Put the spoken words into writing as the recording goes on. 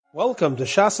Welcome to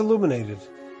Shas Illuminated.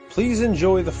 Please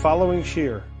enjoy the following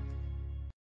shir.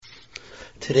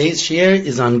 Today's shir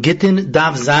is on Gittin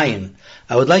Daf Zayin.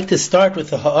 I would like to start with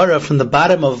the ha'ara from the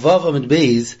bottom of Vav and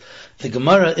Beis, the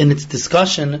Gemara in its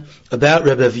discussion about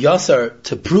Rabbi Yasser,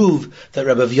 to prove that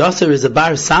Rabbi Yasser is a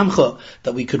bar samcha,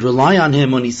 that we could rely on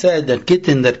him when he said that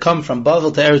Gittin that come from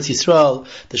Bavel to Eretz Yisrael,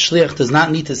 the shliach does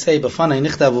not need to say b'fanei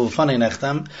nichtav u'b'fanei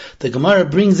nechtam. The Gemara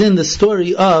brings in the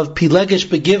story of Pilegesh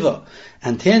Begiva.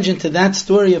 And tangent to that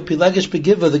story of Pilegesh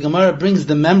Begiva, the Gemara brings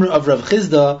the memory of Rav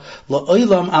Chizda,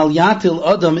 La'olam al yatil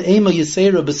adam ema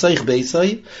yisera b'seich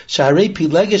beisai, shaharei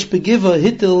Pilegesh Begiva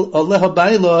hitil aleha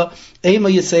baila ema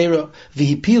yisera,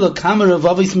 v'hipila kamera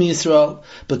vavis mi Yisrael.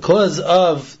 Because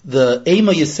of the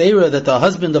ema yisera that the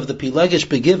husband of the Pilegesh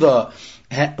Begiva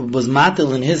was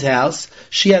matil in his house,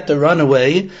 she had to run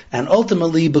away, and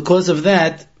ultimately because of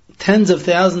that, tens of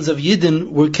thousands of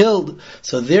Yidden were killed.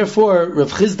 So therefore,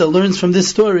 Rav Chizda learns from this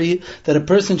story that a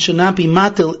person should not be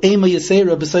matil ema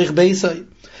yisera b'seich beisai.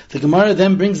 The Gemara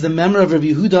then brings the memory of Rabbi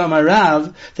Yehuda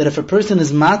Amarav that if a person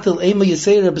is matil ema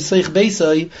yisera b'seich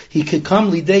beisai, he could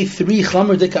come lidei 3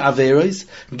 chamer dika averos,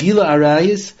 gila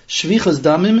arayis, shvichos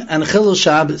damim, and chilul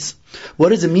Shabbos. What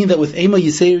does it mean that with ema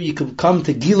yisera you could come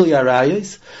to gila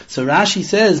arayis? So Rashi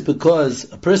says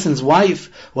because a person's wife,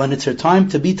 when it's her time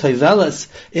to be toivelas,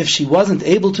 if she wasn't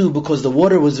able to because the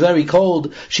water was very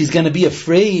cold, she's going to be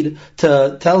afraid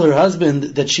to tell her husband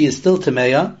that she is still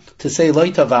tameya, to say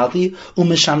loy tavalti,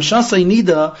 umeshamshasai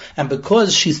nida, and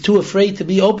because she's too afraid to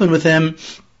be open with him,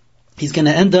 he's going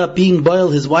to end up being boil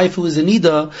his wife who is a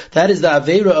nida. That is the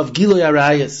aveira of giloy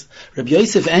arayas. Rabbi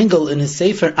Yosef Engel in his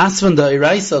sefer Asvan da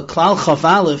Iraisa Klal Chaf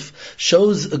Aleph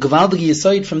shows a gewaldige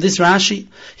yesod from this Rashi.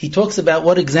 He talks about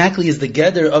what exactly is the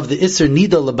geder of the Isser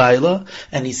Nida Labaila,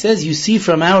 and he says, you see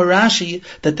from our Rashi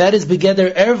that is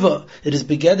begeder erva. It is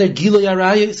begeder giloy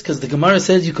arayas, because the Gemara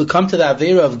says you could come to the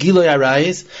aveira of giloy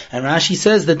arayas, and Rashi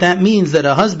says that means that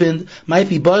a husband might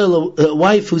be boil a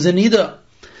wife who's a nida.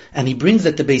 And he brings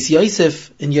that the Beis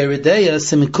Yosef in Yeridea,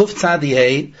 Simin Kuf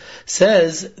Tzadihei,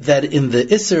 says that in the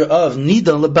Isser of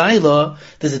Nida L'Baila,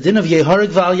 there's a din of Yeharek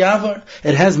Val Yavar.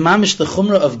 It has mamish the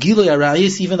chumrah of Giloy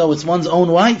Arayis, even though it's one's own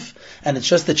wife. And it's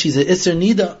just that she's a Isser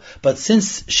Nida. But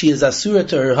since she is Asura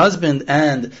to her husband,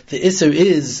 and the Isser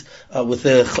is with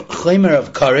the Chaymer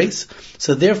of Kares,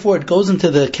 so therefore it goes into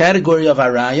the category of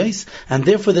Arayis, and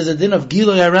therefore there's a din of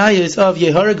Giloy Arayis of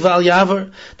Yeharek Val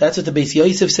Yavar. That's what the Beis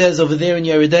Yosef says over there in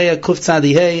Yeridea, Kuf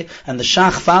Tzadihei, and the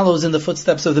Shach follows in the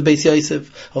footsteps of the Beis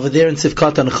Yosef over there in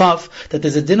Sivkat and Chaf, that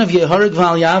there's a din of Yeharek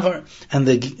Val Yavar, and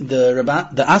the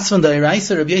Asvan da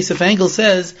Iraisa, Rabbi Yosef Engel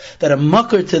says that a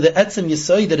mucker to the Etzem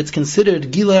Yesod, that it's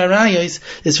considered Giloy Arayos,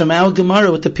 is from our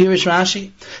Gemara with the Pirish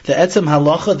Rashi. The Etzem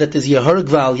Halacha that is Yeharek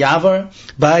Val Yavar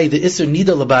by the Isser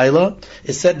Nida L'Baila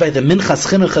is said by the Minchas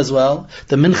Chinuch as well.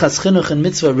 The Minchas Chinuch in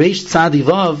Mitzvah Reish Tzadi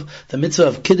Vav, the Mitzvah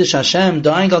of Kiddush Hashem,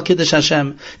 dying al Kiddush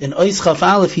Hashem, in Ois Chaf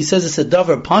Aleph, he says it's a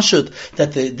davar pashut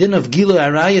that the din of Giloy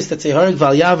Arayis, that's Yeharek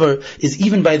Val Yavar, is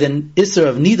even by the Isser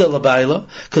of Nida L'Baila,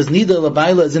 because Nida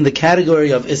L'Baila is in the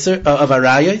category of Isser of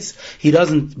Arayis. He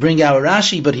doesn't bring our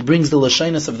Rashi, but he brings the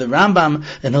Lashonos of the Rambam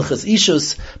in Hilchas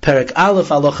Ishus, Perek Aleph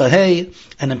Halacha Hey,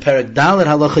 and in Perek Dalet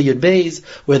Halacha Yud Beis,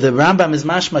 where the Rambam is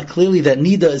mashma clearly that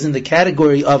Nida is in the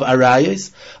category of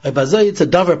Arayis. It's a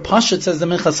davar pashut, says the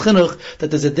Minchas Chinuch, that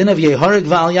there's a din of Yeharek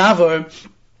Val Yavar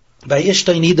by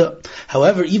Ishtay Nida.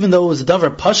 However, even though it was a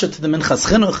davar pasha to the Minchas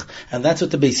Chinuch, and that's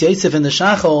what the Beis Yosef and the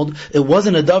Shach hold, it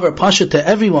wasn't a davar pasha to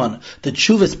everyone. The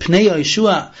Tshuvas Pnei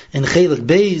Yeshua in Chelik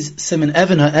Beis, Simin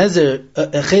Even HaEzer,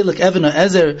 Chelik Even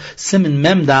HaEzer, Simin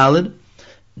Mem Daled,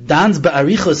 Dan's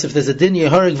ba'arichos, if there's a din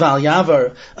Yeharek Val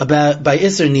Yavar about by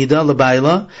Isser Nida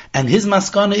L'Baila, and his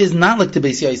maskana is not like the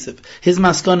Beis Yosef. His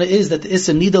maskana is that the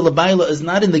Isser Nida L'Baila is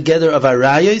not in the gather of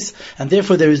Arayos, and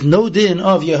therefore there is no din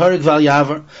of Yeharek Val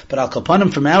Yavar. But Al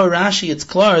Kapanim, from our Rashi, it's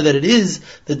clear that it is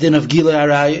the din of Giloy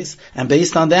Arayos, and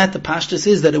based on that, the pashtus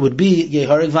is that it would be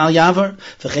Yeharek Val Yavar.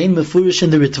 V'chein mefurish in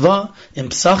the Ritva, in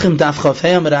Psachim Daf Chaf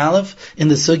Hey Amud Aleph, in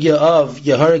the sugya of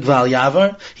Yeharek Val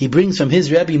Yavar, he brings from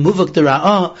his Rabbi Muvak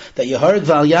Dera'ah that Yeharek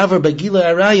Val Yavar by Giloy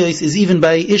Arayos is even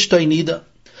by Ishtay Nida.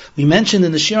 We mentioned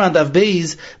in the Shir on Daf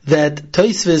Beis that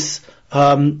Tosfos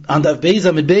on Daf Beis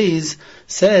Amid Beis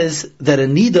says that a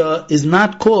Nida is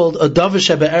not called a Davar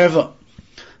Sheba Erva.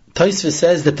 Tosfos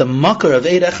says that the makar of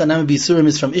Eid Echad Nema B'Yisurim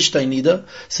is from Ishtai Nida,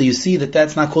 so you see that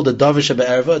that's not called a Davar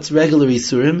Shebe'erva, it's regular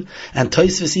Yisurim. And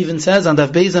Tosfos even says on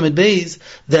Daf Beis Amid Beis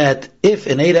that if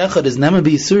an Eid Echad is Nema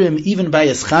B'Yisurim, even by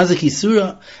a Chazik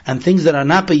Yisura, and things that are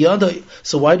not B'Yadai,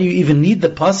 so why do you even need the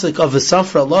pasuk of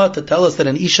V'Safra Allah to tell us that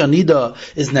an Isha Nida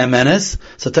is Nemenes?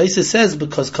 So Tosfos says,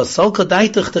 because Kasalka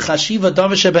Daitach Techashiva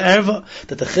Davar Shebe'erva,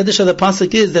 that the Chiddush of the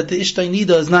pasuk is that the Ishtai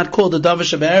Nida is not called a Davar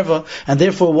Shebe'erva, and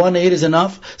therefore one Eid is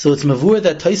enough. So it's mavur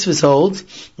that Tosfos holds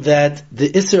that the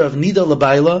Isser of Nida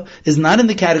L'Baila is not in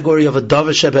the category of a Davar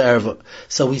Shebe'erva.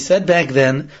 So we said back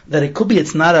then that it could be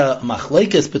it's not a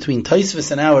machlekes between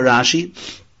Tosfos and our Rashi,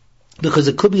 because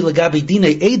it could be Lagabi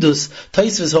Dine Edus.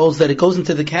 Tosfos holds that it goes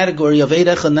into the category of Eid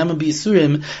Echad Nema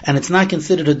B'Yisurim, and it's not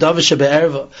considered a Davar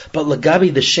Shebe'erva. But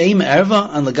Lagabi the Shem Erva,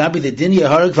 and Lagabi the Din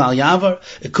Yeharag Val Yavar,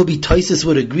 it could be Tosfos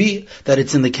would agree that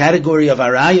it's in the category of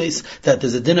Arayos, that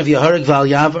there's a Din of Yeharag Val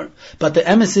Yavar. But the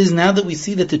emes is, now that we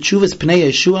see that the Tshuvas Pnei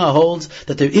Yeshua holds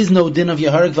that there is no Din of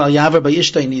Yeharag Val Yavar by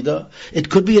Ishtai Nida, it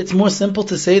could be it's more simple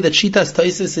to say that Shitas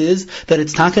Tosfos is that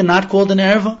it's taka not called an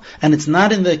Erva, and it's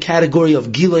not in the category of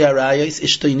Giloi Arayos,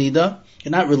 Ishtai Nida.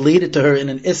 You're not related to her in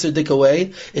an Isser Dika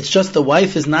way. It's just the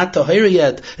wife is not Tahira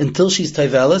yet until she's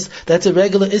Taivelis. That's a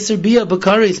regular Isser Bia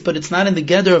Bakaris, but it's not in the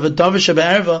gather of a Davar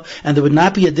Shebe'erva, and there would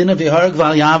not be a Din of Yeharag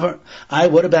Val Yavar.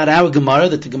 What about our Gemara,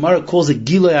 that the Gemara calls it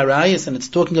Giloi Arayos, and it's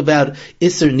talking about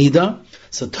Isser Nida?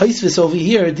 So Tosfos over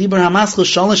here, Dibur Hamaschel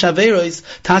Shalosh Averos,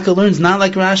 Taka learns not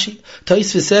like Rashi.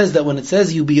 Tosfos says that when it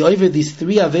says you be over these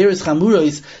three Averos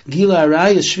Chamuros, Gila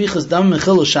Arayos, Shvichas Damim, and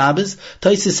Chilul Shabbos,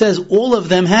 Tosfos says all of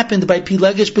them happened by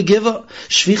Pilegesh Begiva.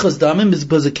 Shvichas Damim is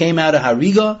because it came out of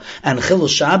Hariga, and Chilul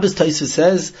Shabbos, Tosfos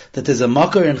says that there's a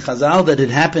makar in Chazal that it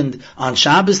happened on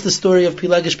Shabbos, the story of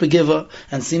Pilegesh Begiva,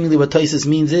 and seemingly what Tosfos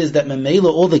means is that Memela,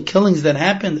 all the killings that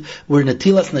happened were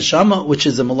Natilas Neshama, which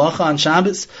is a Malacha on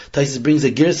Shabbos. Tosfos brings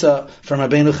a girsa from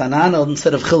Rabbeinu Chananel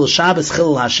instead of Chilul Shabbos,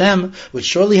 Chilul Hashem, which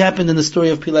surely happened in the story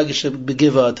of Pilegesh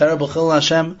Begiva, a terrible Chilul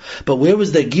Hashem. But where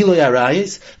was the Giloi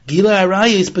Arayos? Giloi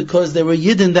Arayos because there were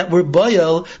Yidden that were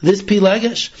boyal this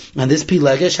Pilegesh, and this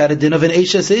Pilegesh had a din of an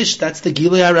Eishes Ish. That's the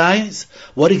Giloi Arayos.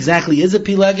 What exactly is a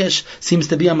Pilegesh? Seems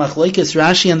to be a machlekes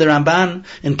Rashi and the Ramban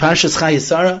in Parshas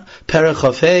Chayesara, Perek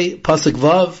Chafei, Pasuk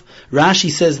Vav.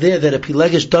 Rashi says there that a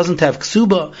Pilegesh doesn't have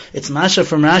ksuba. It's masha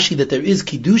from Rashi that there is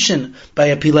kiddushin by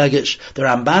a Pilegesh. The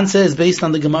Ramban says, based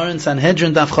on the Gemara in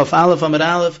Sanhedrin, Daf Chaf Aleph Amid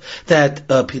Aleph, that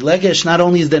a Pilegesh, not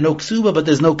only is there no ksuba, but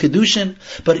there's no kiddushin.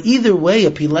 But either way,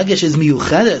 a Pilegesh is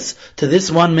miyuchedes to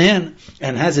this one man,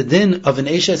 and has a din of an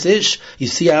Eishes Ish. You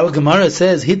see, our Gemara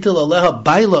says, Hitil Aleha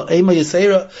Baila Ema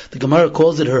Yisera. The Gemara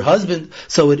calls it her husband.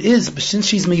 So it is, since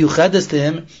she's miyuchedes to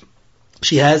him,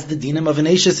 she has the dinim of an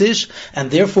Eishes Ish, and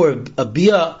therefore a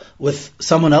bia with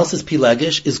someone else's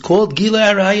Pilegesh is called Gila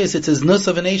Arayis. It's his nus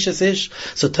of an Eishes Ish.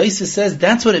 So Tosfos says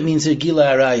that's what it means here, Gila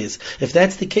Arayis. If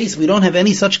that's the case, we don't have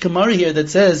any such Gemara here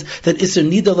that says that Isser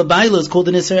Nida L'Baila is called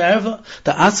an Isser Erva.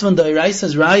 The Asvan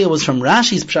Da'iraisa's Raya was from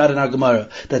Rashi's Pshat in our Gemara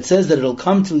that says that it'll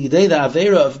come to Yidei the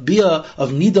Avera of bia of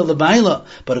Nida L'Baila.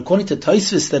 But according to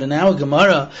Tosfos, that in our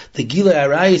Gemara, the Gila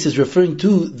Arayis is referring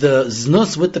to the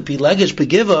Znus with the Pilegesh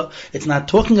Begiva. It's not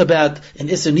talking about an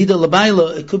Isser Nida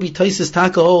L'Baila. It could be Tosfos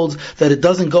Taka holds that it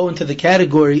doesn't go into the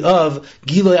category of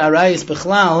Giloi Arayis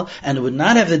Bechlal, and it would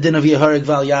not have the din of Yehareg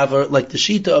Val Yavar like the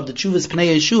Shita of the Tshuvas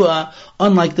Pnei Yeshua,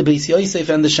 unlike the Beis Yosef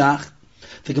and the Shach.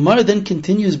 The Gemara then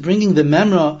continues bringing the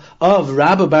memra of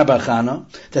Rabbi Bar Bar Chana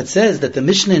that says that the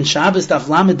Mishnah in Shabbos Daf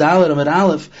Lamed Dalet Amud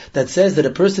Aleph that says that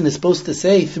a person is supposed to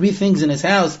say three things in his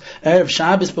house Erev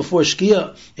Shabbos before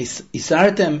Shkia: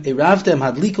 Isartem, Eravtem,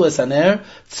 Hadliku Esaner,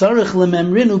 Tzarech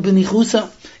Lememrinu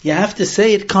B'nichusa. You have to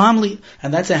say it calmly,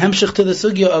 and that's a hemshich to the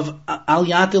sugya of Al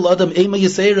Yatil Adam Ema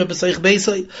Yisera B'Seich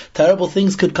Beisai. Terrible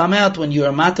things could come out when you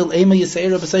are Matil Ema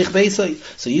Yisera B'Seich Beisai.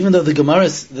 So even though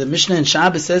the Mishnah in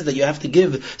Shabbos says that you have to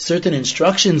give certain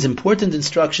instructions, important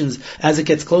instructions, as it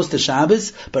gets close to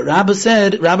Shabbos, but Rabbi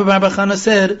Bar Bar Chana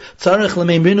said, Tzarech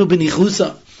L'Meimrinu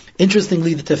B'Nichusa.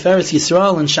 Interestingly, the Teferes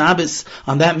Yisrael and Shabbos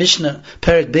on that Mishnah,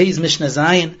 Perek Beis Mishnah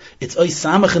Zayin, it's Oy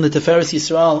Samach in the Teferes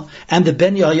Yisrael, and the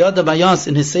Ben Yehoyada Bayas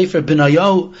in his Sefer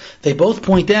B'nayahu, they both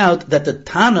point out that the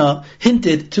Tana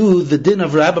hinted to the din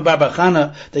of Rabbi Bar Bar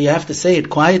Chana that you have to say it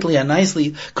quietly and nicely,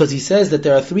 because he says that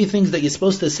there are three things that you're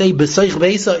supposed to say B'Seich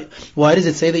Beisai. Why does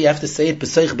it say that you have to say it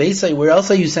B'Seich Beisai? Where else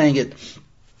are you saying it?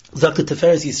 Zakut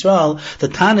Teferes Yisrael, the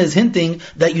Tana is hinting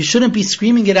that you shouldn't be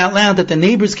screaming it out loud that the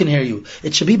neighbors can hear you.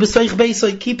 It should be b'soich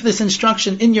beisoy. Keep this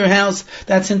instruction in your house.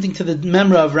 That's hinting to the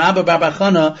memra of Rabbi Bar Bar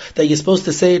Chana that you're supposed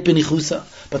to say it b'nichusa.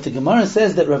 But the Gemara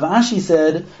says that Rav Ashi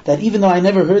said that even though I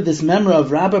never heard this memra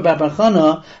of Rabbi Bar Bar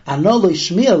Chana, anolo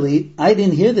shmiali, I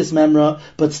didn't hear this memra,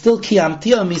 but still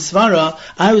kiyamtia misvara,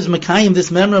 I was makayim this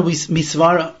memra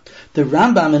misvara. The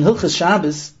Rambam in Hilchas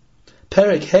Shabbos,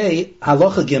 Perek Hey,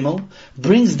 Halacha Gimel,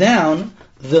 brings down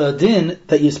the din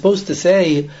that you're supposed to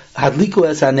say, Hadliku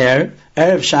es haner,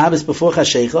 Erev Shabbos before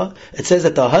Chashecha. It says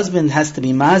that the husband has to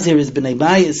be mazir his b'nei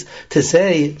bayis to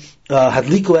say,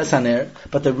 Hadliku es haner.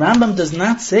 But the Rambam does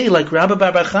not say, like Rabbi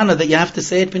Bar Bar Chana, that you have to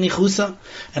say it b'nichusa.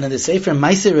 And in the Sefer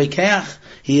Meiser Rekeach,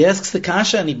 he asks the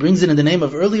Kasha, and he brings it in the name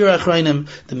of earlier Achronim,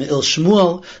 the Me'il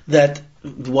Shmuel, that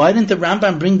why didn't the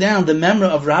Rambam bring down the memra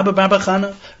of Rabbi Bar Bar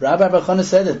Chana? Rabbi Bar Chana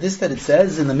said that it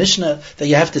says in the Mishnah that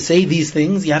you have to say these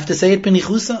things, you have to say it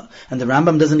b'nichusa. And the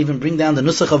Rambam doesn't even bring down the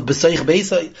nusach of b'soich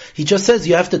beisai. He just says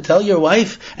you have to tell your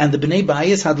wife and the b'nei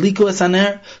bayis hadliku es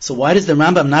haner. So why does the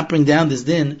Rambam not bring down this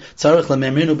din? Tzarech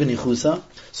lememrinu b'nichusa.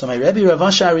 So my Rebbe Rav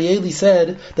Asher Arieli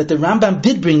said that the Rambam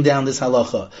did bring down this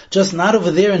halacha, just not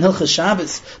over there in Hilchas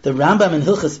Shabbos. The Rambam in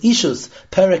Hilchas Ishus,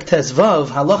 Perek Tes Vav,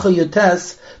 Halacha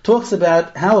Yotes, talks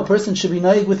about how a person should be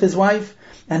noig with his wife.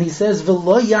 And he says,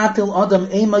 V'lo yatil adam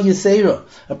ema yisera.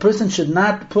 A person should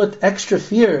not put extra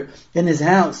fear in his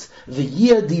house.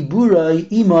 V'yia dibura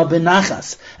ima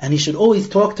benachas. And he should always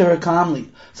talk to her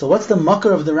calmly. So what's the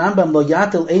mucker of the Rambam, Lo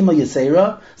yatil ema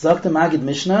yisera? Zok the Magid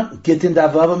Mishnah, Gittin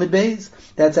davava midbeis.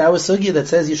 That's our sugya that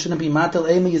says you shouldn't be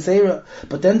matil ema yisera.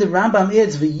 But then the Rambam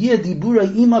adds, V'yia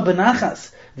dibura ima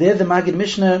benachas. There the Magid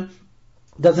Mishnah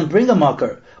doesn't bring a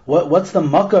mucker. What's the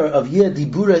mucker of Yeh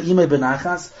Dibura Imei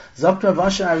Benachas? Zok Rav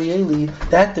Asher Arieli,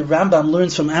 that the Rambam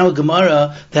learns from our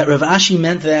Gemara that Rav Ashi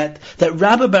meant that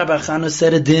Rabbi Bar Bar Chana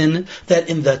said a din that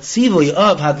in the tzivoy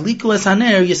of Hadliku es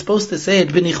haner you're supposed to say it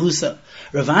b'nichusa.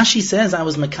 Rav Ashi says I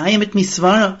was mekayim et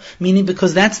misvara, meaning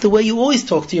because that's the way you always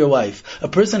talk to your wife. A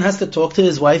person has to talk to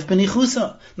his wife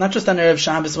b'nichusa, not just on Erev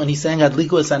Shabbos when he's saying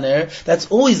Hadliku es haner. That's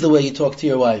always the way you talk to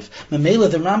your wife.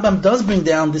 Memela, the Rambam does bring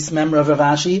down this memra of Rav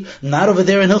Ashi, not over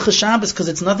there in Hilchas Shabbos, because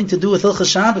it's nothing to do with Hilchas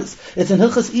Shabbos. It's in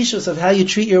Hilchas Ishus of how you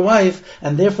treat your wife,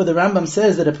 and therefore the Rambam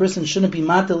says that a person shouldn't be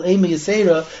matil ema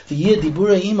yisera v'yeh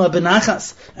dibura ima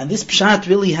benachas. And this pshat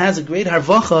really has a great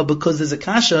harvacha because there's a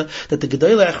kasha that the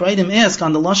Gedolei Achrayim ask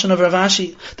on the lashon of Rav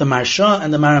Ashi. The Marsha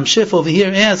and the Maram Shif over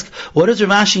here ask, what does Rav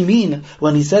Ashi mean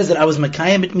when he says that I was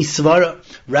makayim et misvara?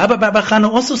 Rabbi Bar Bar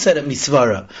Chana also said it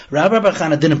misvara. Rabbi Bar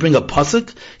Chana didn't bring a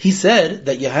pasuk. He said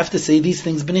that you have to say these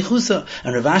things b'nichusa.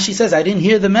 And Rav Ashi says, I didn't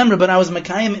hear the memra, but I was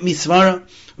makayim et misvara.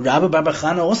 Rabbi Bar Bar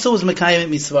Chana also was makayim et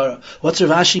misvara. What's Rav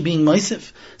Ashi being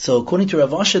moisif? So according to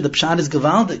Rav Asher, the pshat is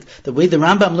gevaldik. The way the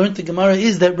Rambam learned the Gemara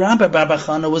is that Rabbi Bar Bar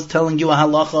Chana was telling you a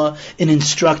halacha in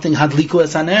instructing hadliku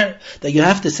es haner, that you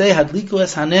have to say hadliku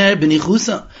es haner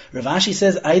b'nichusa. Rav Ashi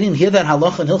says, I didn't hear that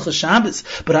halacha in Hilchas Shabbos,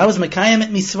 but I was makayim et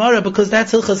misvara because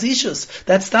that's Hilchas Ishus.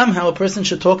 That's tam how a person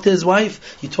should talk to his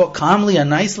wife. You talk calmly and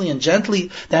nicely and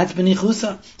gently. That's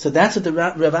b'nichusa. So that's what the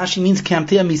Rav Ashi means,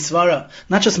 kamtia misvara.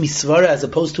 Not just misvara as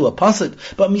opposed to a pasuk,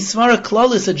 but misvara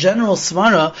klal is a general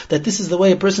svara that this is the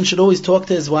way a person should always talk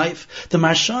to his wife. The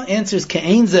Marsha answers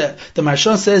ke'enze. The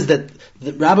Marsha says that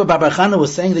the Rabbi Bar Bar Chana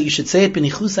was saying that you should say it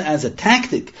b'nichusa as a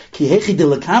tactic, ki hechi de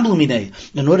lekablu minei,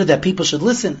 in order that people should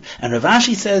listen. And Rav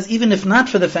Ashi says, even if not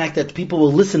for the fact that people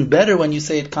will listen better when you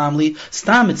say it calmly,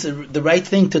 stam, it's the right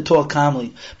thing to talk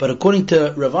calmly. But according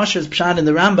to Rav Asher's pshat in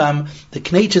the Rambam, the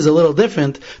knech is a little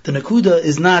different. The nakuda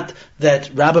is not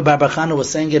that Rabbi Bar Bar Chana was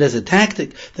saying it as a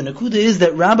tactic. The nakuda is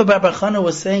that Rabbi Bar Bar Chana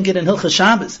was saying it in Hilchas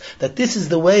Shabbos, that this is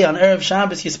the way on Erev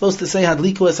Shabbos you're supposed to say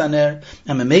Hadliku es haner.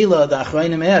 And Memela, the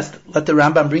Achrayim asked, let the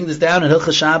Rambam bring this down in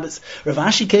Hilchas Shabbos. Rav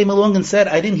Ashi came along and said,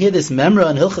 I didn't hear this memra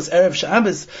in Hilchas Erev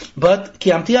Shabbos, but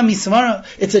Kiamtia misvara,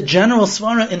 it's a general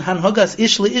svara in Hanhogas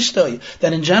ish li ishtoi,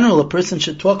 that in general a person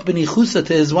should talk b'nichusa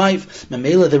to his wife.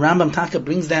 Memela, the Rambam Taka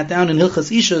brings that down in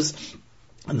Hilchas Ishus.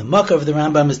 And the makkah of the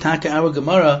Rambam is Taka our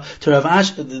Gemara to Rav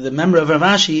Ashi, the member of Rav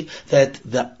Ashi, that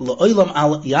the L'oilam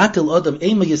al yatil adam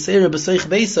ema yisera b'soich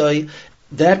beisoi,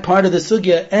 that part of the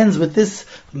sugya ends with this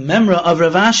memra of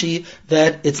Rav Ashi,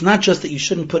 that it's not just that you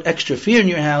shouldn't put extra fear in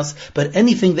your house, but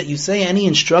anything that you say, any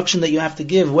instruction that you have to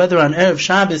give, whether on Erev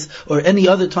Shabbos or any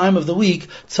other time of the week,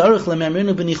 tzarich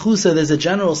lememrinu b'nichusa, there's a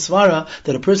general svara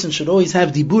that a person should always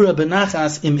have dibura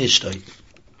benachas im ishtoi.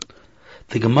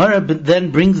 The Gemara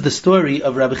then brings the story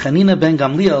of Rabbi Chanina ben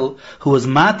Gamliel, who was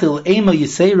matil ema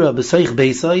yisera b'soich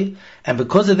beisoi, and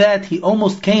because of that he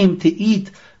almost came to eat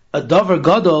a davar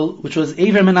gadol, which was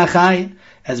Eiver Menachai,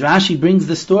 as Rashi brings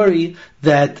the story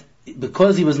that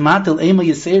because he was matel ema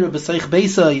yisera b'seich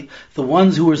beisai, the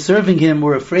ones who were serving him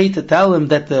were afraid to tell him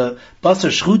that the basar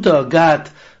shchuta got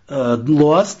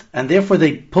lost, and therefore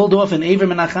they pulled off an Eiver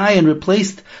Menachai and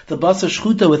replaced the Basar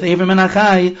Shchuta with Eiver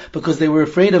Menachai because they were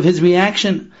afraid of his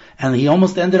reaction, and he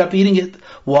almost ended up eating it.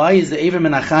 Why is the Eiver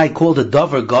Menachai called a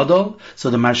Dover Gadol? So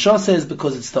the Marsha says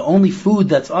because it's the only food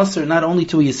that's Asr not only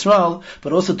to a Yisrael,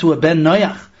 but also to a Ben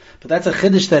Noach. But that's a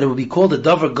chiddush that it would be called a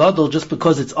davar gadol just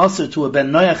because it's asur to a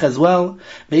ben noach as well.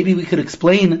 Maybe we could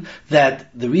explain that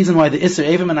the reason why the Isser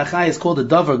Eiver Menachai is called a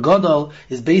davar gadol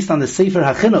is based on the Sefer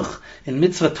HaChinuch in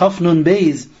Mitzvah Taf Nun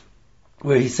Beis,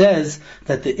 where he says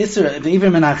that the Isser of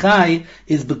Eiver Menachai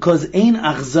is because ein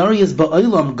achzarius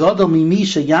ba'olam gadol mimi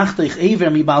sheyachtoich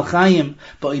Eiver mi bal chayim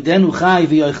ba'idenu chai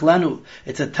v'yoichlanu.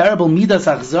 It's a terrible midas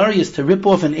achzarius to rip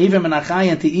off an Eiver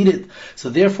Menachai and to eat it.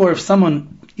 So therefore, if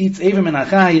someone eats Eiver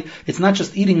Menachai, it's not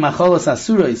just eating machalas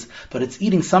asurais, but it's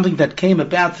eating something that came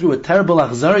about through a terrible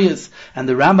achzarius. And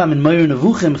the Rambam in Meir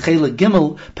Nevuchim, Chela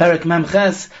Gimel, Perek Mem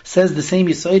Ches, says the same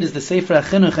yisoid as the Sefer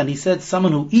HaChinuch, and he said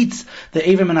someone who eats the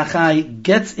Eiver Menachai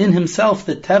gets in himself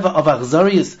the teva of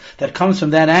achzarius that comes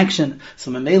from that action.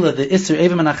 So Memela, the Isser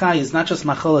Eiver Menachai is not just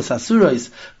machalas asurais,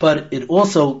 but it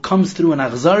also comes through an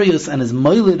achzarius and is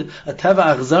moiled a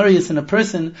teva achzarius in a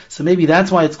person. So maybe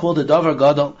that's why it's called a davar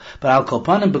gadol. But Al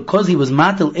Kolpanim, because he was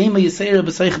matel ema yisera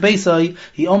b'seich beisai,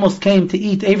 he almost came to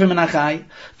eat Eiver Menachai.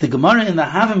 The Gemara in the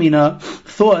Havamina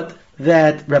thought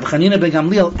that Rabbi Chanina ben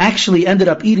Gamliel actually ended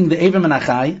up eating the Eiver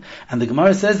Menachai, and the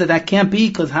Gemara says that can't be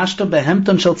because hashta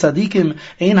behemton shel tzadikim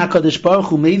ein hakadosh baruch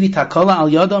hu mevi takala al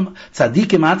yadam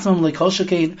tzadikim atzmam lekol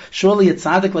shekein. Surely a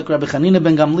tzaddik like Rabbi Chanina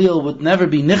ben Gamliel would never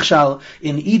be nichshal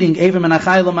in eating Eiver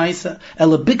Menachai l'maisa.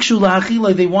 Ela bikshu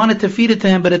la'achiloi, they wanted to feed it to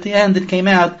him, but at the end it came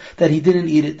out that he didn't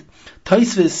eat it.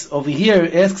 Taisvis over here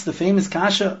asks the famous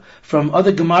kasha from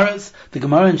other Gemaras. The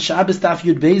Gemara in Shabbos Daf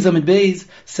Yud Beis Amid Beis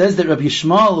says that Rabbi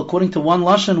Yishmael, according to one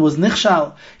lashon, was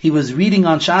nichshal. He was reading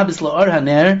on Shabbos la'or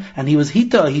haner, and he was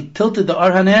hita. He tilted the or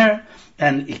haner,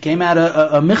 and it came out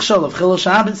a michshal of Chilul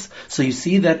Shabbos. So you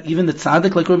see that even the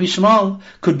tzaddik like Rabbi Yishmael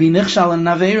could be nichshal in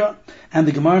Naveira. And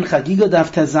the Gemara in Chagiga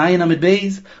Daf Tazayin Amid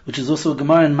Beis, which is also a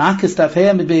Gemara in Makis Daf Hey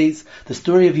Amid Beis, the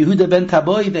story of Yehuda ben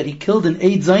Taboy that he killed an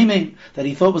Eid Zaymein that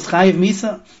he thought was Chayiv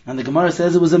Misa, and the Gemara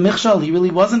says it was a Michshal. He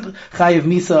really wasn't Chayiv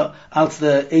Misa out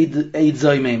the Eid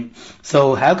Zaymein.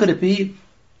 So how could it be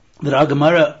that our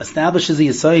Gemara establishes a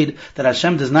yisoid that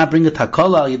Hashem does not bring a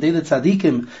takala al yedei the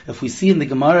tzadikim? If we see in the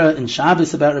Gemara in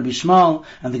Shabbos about Rabbi Shmuel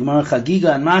and the Gemara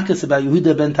Chagiga and Makos about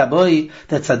Yehuda ben Taboy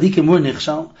that tzadikim were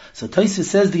nichshal. So Tosfos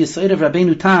says the yisoid of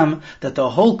Rabbeinu Tam that the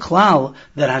whole klal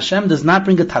that Hashem does not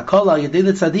bring a takala al yedei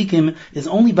the tzadikim is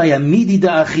only by a midi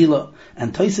da achila.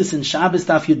 And Tosfos in Shabbos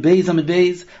Daf Yud Beis Amid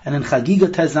Beis, and in Chagiga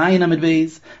Tazayin Amid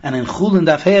Beis, and in Chulin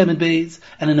Daf Hey Amid Beis,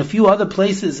 and in a few other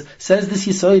places says this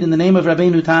yisoid in the name of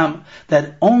Rabbeinu Tam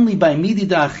that only by midi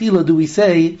da achila do we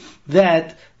say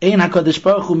that ein hakadosh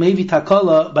baruch hu mevi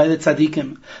takala by the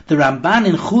tzadikim. The Ramban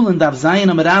in Chulin Daf Zayin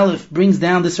Amid Aleph brings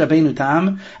down this Rabbeinu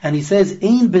Tam, and he says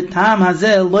ein betam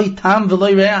hazeh loy tam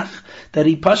v'loy reach, that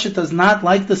he Pashit does not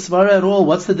like the svara at all.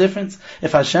 What's the difference?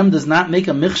 If Hashem does not make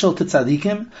a michshel to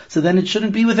tzadikim, so then it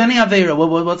shouldn't be with any aveira.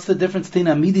 What's the difference between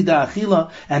a midi da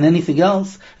achila and anything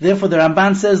else? Therefore the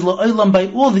Ramban says, lo olam, by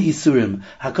all the isurim,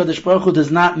 HaKadosh Baruch Hu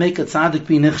does not make a tzadik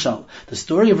be nichshel. The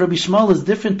story of Rabbi Shmuel is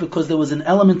different because there was an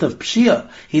element of pshia.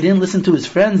 He didn't listen to his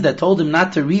friends that told him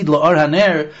not to read la'or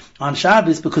haner on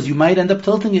Shabbos because you might end up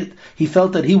tilting it. He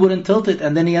felt that he wouldn't tilt it,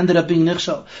 and then he ended up being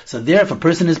nichshel. So there, if a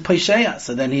person is paisheya,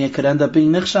 so then he could end up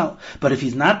being nichshal. But if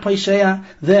he's not paisheya,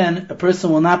 then a person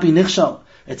will not be nichshal.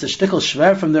 It's a shtickle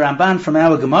shver from the Ramban from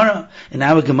our Gemara. In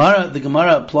our Gemara, the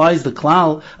Gemara applies the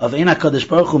klal of Ein HaKadosh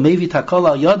Baruch Hu Mevi Takol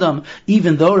Al Yodam,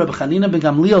 even though Rabbi Chanina ben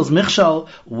Gamliel's michshal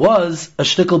was a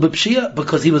shtickle b'pshia,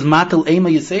 because he was matel ema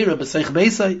yisera b'seich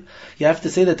beisai. You have to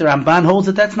say that the Ramban holds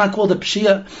that that's not called a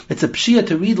pshia. It's a pshia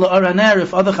to read la'or haner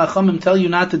if other chachamim tell you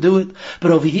not to do it.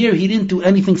 But over here, he didn't do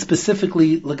anything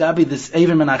specifically l'gabi this Eiver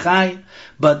Menachai,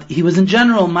 but he was in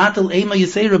general matel ema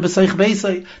yisera b'seich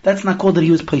beisai. That's not called that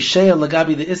he was paisheya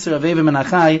l'gabi the Isser of Eiver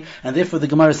Menachai, and therefore the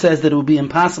Gemara says that it would be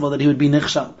impossible that he would be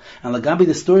nichshal. And l'gabi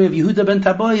the story of Yehuda ben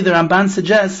Taboy, the Ramban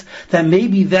suggests that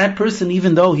maybe that person,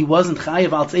 even though he wasn't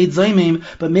chayiv al tzeit zaymeim,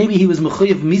 but maybe he was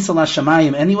mechuyev misal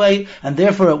hashamayim anyway, and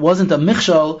therefore it wasn't a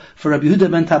michshal for Rabbi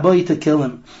Yehuda ben Taboy to kill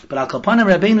him. But al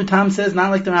kapanim Rabbeinu Tam says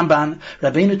not like the Ramban.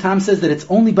 Rabbeinu Tam says that it's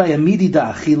only by a midi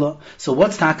da achila. So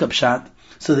what's taka pshat?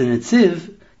 So the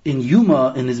Netziv in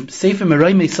Yuma, in his Sefer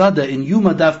Meray Mesada, in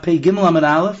Yuma Daf Pei Gimel Amid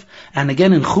Aleph, and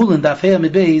again in Chulin Daf Hey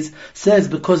Amid Beis, says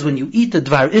because when you eat the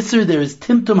Dvar Isser, there is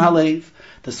Timtum Halev.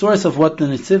 The source of what the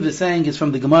Nitziv is saying is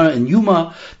from the Gemara in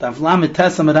Yuma, Daf Lamed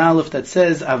Tes Amud Aleph, that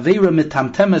says, Aveira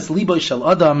mitamtemes liboy shel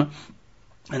Adam,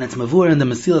 and it's mavur in the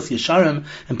Mesilas Yesharim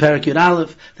in Perek Yud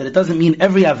Aleph, that it doesn't mean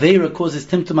every Aveira causes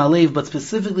Timtum Alev, but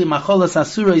specifically Macholas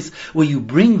Asurais, where you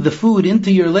bring the food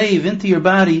into your leiv, into your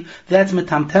body, that's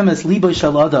mitamtemes liboy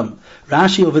shel Adam.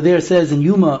 Rashi over there says in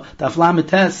Yuma, Daf Lamed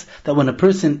Tes, that when a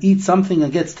person eats something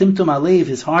and gets Timtum Alev,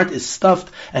 his heart is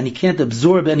stuffed and he can't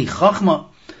absorb any Chachma.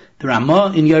 The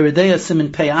Ramah in Yeridea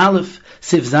Siman Pei Aleph,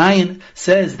 Siv Zayin,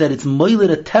 says that it's moiled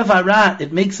a tevara,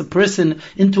 it makes a person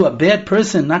into a bad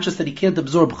person, not just that he can't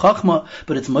absorb chachma,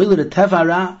 but it's moiled a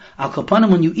tevara. Al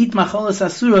kapanim, when you eat macholas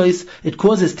asuros, it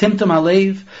causes timtum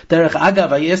alev. Derech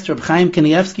agav, I asked Reb Chaim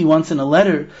Kanievsky once in a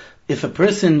letter, if a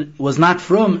person was not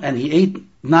from and he ate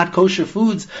not kosher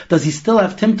foods, does he still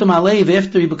have timtum alev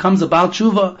after he becomes a Baal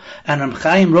Tshuva? And Reb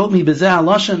Chaim wrote me bezeh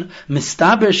haloshen,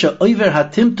 mistaber she'oiver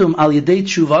hatimtum al yedei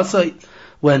tshuvasai.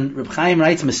 When Reb Chaim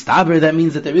writes mistaber, that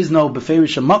means that there is no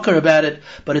beferish makar about it,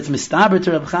 but it's mistaber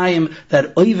to Reb Chaim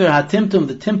that oiver hatimtum,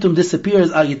 the timtum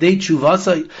disappears al yedei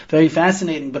tshuvasai. Very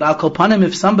fascinating. But al kolpanim,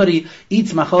 if somebody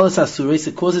eats macholas asuros,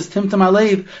 it causes timtum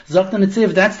alev. Zok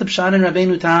Nitziv, that's the pshat in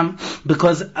Rabbeinu Tam,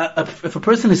 because if a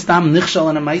person is tam nichshal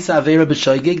in a ma'isa avera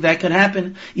b'shoigig, that could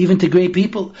happen even to great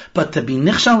people. But to be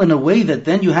nichshal in a way that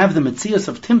then you have the metzias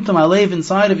of timtum alev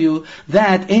inside of you,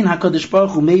 that ein HaKadosh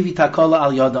Baruch Hu mevi takala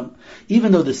al yadam.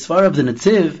 Even though the Svar of the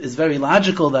Netziv is very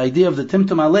logical, the idea of the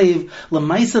Timtum Alev,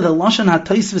 Lamaisa, the Lashon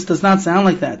HaTaisvis does not sound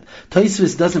like that.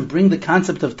 Taisvis doesn't bring the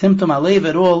concept of Timtum Alev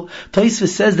at all. Taisvis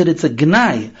says that it's a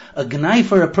gnai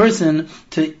for a person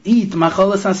to eat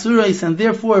Macholas Asurais, and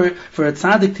therefore, for a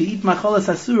tzaddik to eat Macholas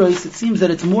Asurais, it seems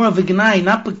that it's more of a gnai,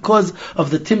 not because of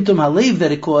the Timtum Alev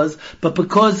that it caused, but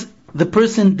because the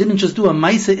person didn't just do a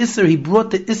Maisa Isser, he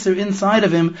brought the Isser inside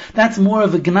of him. That's more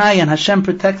of a Gnai, and Hashem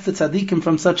protects the Tzaddikim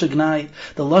from such a Gnai.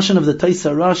 The Lashon of the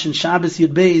Taisa Rosh in Shabbos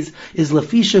Yud Beis is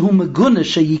Lafisha hu Meguna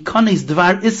sheyikonis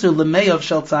dvar Isser lemeyav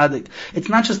shel Tzaddik. It's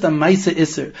not just a Maisa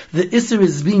Isser. The Isser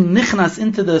is being nichnas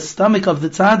into the stomach of the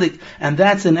Tzaddik, and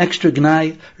that's an extra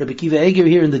Gnai. Rabbi Kiva Eger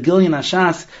here in the Gilyon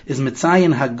Hashas is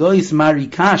Mitzayin Hagois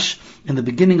Marikash. In the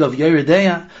beginning of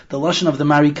Yeridea, the Lashon of the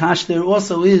Marikash there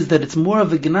also is that it's more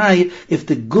of a Gnai if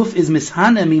the guf is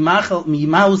mishane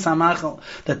mimaus hamachal,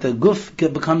 that the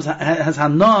guf has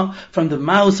hana from the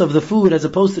mouse of the food as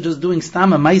opposed to just doing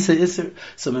stama maisa iser.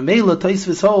 So Memela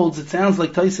Taisvis holds, it sounds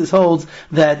like Taisvis holds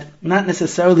that not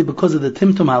necessarily because of the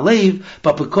timtum halev,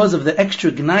 but because of the extra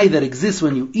Gnai that exists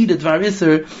when you eat a dvar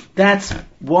iser, that's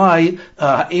why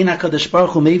ein HaKadosh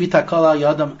Baruch Hu mevi takala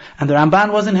yadam. And the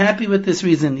Ramban wasn't happy with this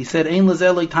reason. He said ein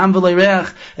lazel tam v'lei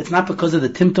reach. It's not because of the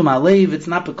timtum alev, it's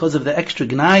not because of the extra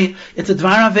Gnai, it's a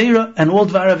dvar aveira, and all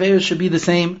dvar aveira should be the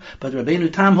same. But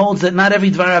Rabbeinu Tam holds that not every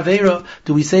dvar aveira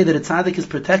do we say that a tzaddik is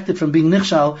protected from being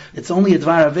nichshal. It's only a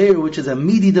dvar aveira which is a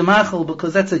midi demachal,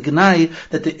 because that's a Gnai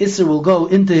that the Isser will go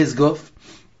into his guf.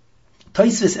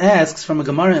 Taisvis asks from a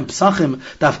Gemara in Pesachim,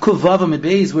 Daf Kuv Vav Amud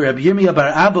Beis, where Rabbi Yirmiyah bar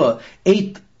Abba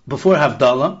ate before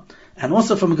Havdalah, and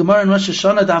also from a Gemara in Rosh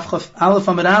Hashanah, Daf Chaf Aleph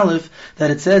Amud Aleph, that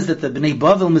it says that the Bnei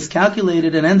Bavel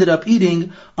miscalculated and ended up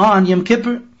eating on Yom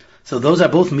Kippur. So those are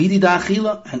both midi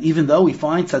da'achila, and even though we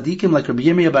find tzaddikim like Rabbi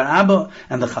Yirmiyah bar Abba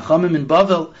and the Chachamim in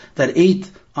Bavel that ate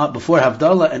before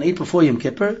Havdalah and ate before Yom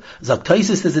Kippur, Zak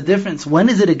Taisus, there's a difference. When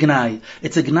is it a Gnai?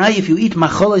 It's a Gnai if you eat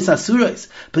macholos asuros.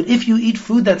 But if you eat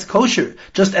food that's kosher,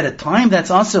 just at a time that's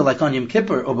also like on Yom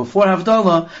Kippur or before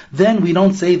Havdalah, then we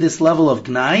don't say this level of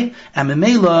Gnai. And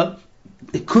Memela,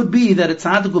 it could be that a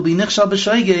tzaddik will be nichshal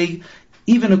b'shoigeg,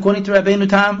 even according to Rabbeinu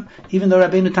Tam, even though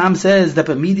Rabbeinu Tam says that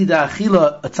a midi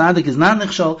da'achila, a tzaddik is not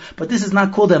nichshal, but this is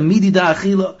not called a midi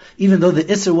da'achila, even though the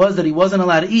Isser was that he wasn't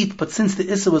allowed to eat, but since the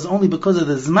Isser was only because of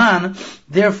the Zman,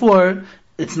 therefore,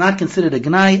 it's not considered a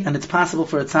Gnai, and it's possible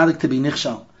for a tzaddik to be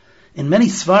nichshal. In many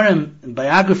Svarim,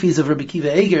 biographies of Rabbi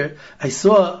Kiva Eger, I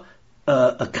saw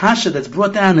a kasha that's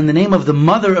brought down in the name of the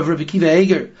mother of Rabbi Kiva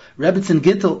Eger, Rebbetzin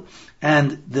Gittin,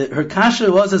 and her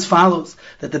kasha was as follows,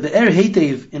 that the Be'er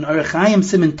Heitev in Arachayim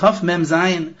Simin Tov Mem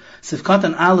Zayin, Sivkat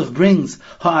and Aleph brings,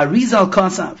 Ha'arizal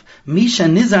Kosav, Misha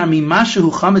Nizar Mi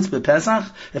Mashu Chametz Bepesach,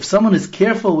 if someone is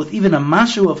careful with even a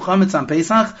Mashu of Chametz on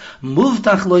Pesach,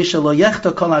 Muvtach Lo Shelo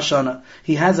Yechta Kol Hashana,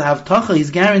 he has a Havtacha,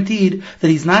 he's guaranteed that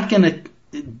he's not going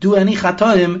to do any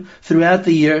Chatoim throughout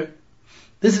the year.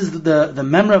 This is the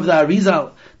member of the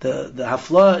Arizal, the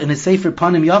Hafla in his Sefer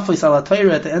Panim Yafos Al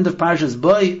HaTorah at the end of Parshas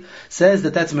Boi says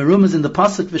that that's merumas in the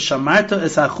pasuk V'shamarta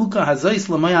es hachuka hazois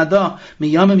l'mayada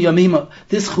miyamim yamima.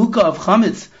 This chuka of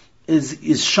chametz is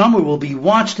shamur, will be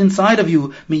watched inside of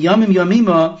you, miyamim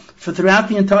yamima, for throughout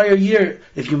the entire year.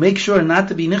 If you make sure not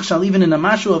to be nichshal even in a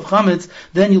mashu of chametz,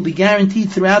 then you'll be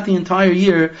guaranteed throughout the entire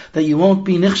year that you won't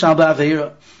be nichshal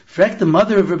ba'aveira. Frek, the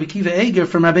mother of Rabbi Kiva Eger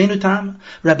from Rabbeinu Tam.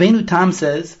 Rabbeinu Tam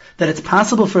says that it's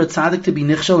possible for a tzaddik to be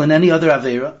nichshal in any other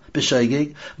avera,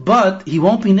 b'shoigeg, but he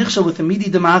won't be nichshal with a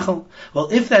midi demachal. Well,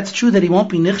 if that's true that he won't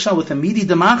be nichshal with a midi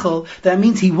demachal, that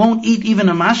means he won't eat even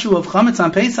a mashu of chametz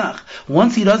on Pesach.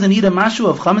 Once he doesn't eat a mashu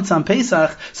of chametz on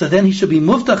Pesach, so then he should be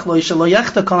muftach lo shelo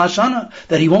yechta kol hashana,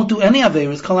 that he won't do any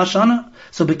averas kol hashana.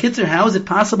 So Bekitzer, how is it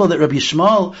possible that Rabbi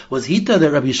Yishmael was hita,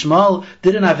 that Rabbi Yishmael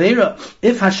did an avera?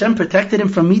 If Hashem protected him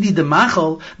from midi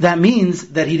demachal, that means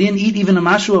that he didn't eat even a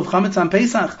mashu of chametz on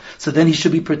Pesach. So then he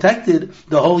should be protected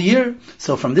the whole year.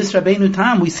 So from this Rabbeinu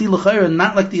Tam, we see l'chayra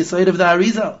not like the Yisayid of the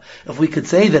Arizal. If we could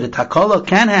say that a takala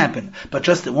can happen, but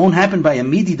just it won't happen by a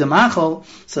midi demachal,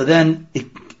 so then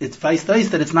it's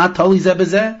feistais that it's not toli zeh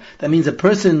b'zeh. That means a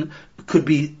person could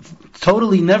be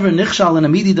totally never nichshal in a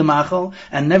midi demachal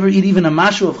and never eat even a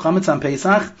mashu of chametz on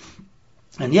Pesach,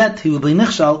 and yet he will be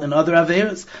nichshal in other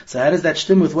averas. So how does that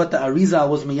stem with what the Arizal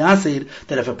was miyasid,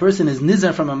 that if a person is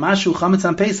nizar from a mashu chametz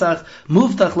on Pesach,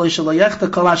 muftach lo shelo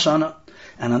yechta kol hashana?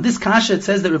 And on this kasha it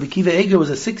says that Rabbi Kiva Eger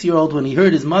was a 6-year-old when he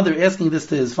heard his mother asking this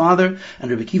to his father, and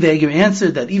Rabbi Kiva Eger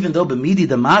answered that even though b'midi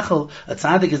demachal, a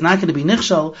tzaddik is not going to be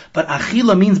nichshal, but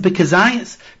achila means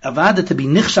bekazayis. Avada, to be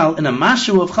nichshal in a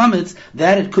mashu of chametz,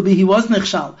 that it could be he was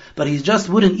nichshal, but he just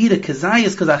wouldn't eat a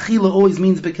kazayis, because achila always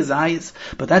means bekazayis.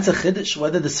 But that's a chiddush,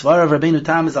 whether the svara of Rabbeinu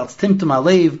Tam is al stimtum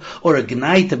alev, or a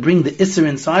gnai to bring the isser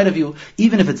inside of you,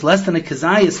 even if it's less than a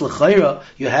kazayis, l'chayra,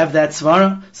 you have that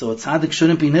svara, so a tzaddik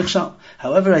shouldn't be nichshal.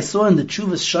 However, I saw in the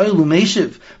Tshuvas Shoylu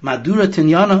Meshiv, Madura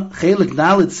Tinyana, Chelik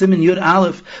Dalit, Simin Yud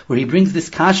Aleph, where he brings this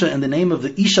kasha in the name of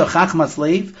the Isha Chachma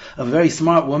slave, a very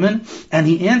smart woman, and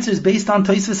he answers based on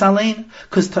Tosfos Alein,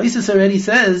 because Tosfos already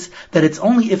says that it's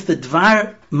only if the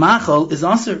Dvar Machal is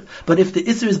Asr, but if the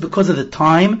Isser is because of the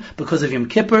time, because of Yom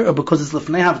Kippur, or because it's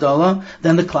Lefnei Havdalah,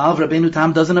 then the Klal of Rabbeinu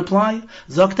Tam doesn't apply.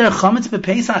 Zokter Chametz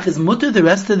BePesach is mutter the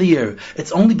rest of the year.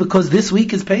 It's only because this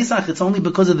week is Pesach, it's only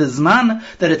because of the Zman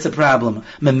that it's a problem.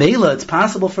 Memela, it's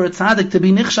possible for a tzaddik to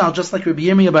be nichshal, just like Rabbi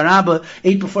Yirmiyah bar Abba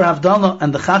ate before Havdalah,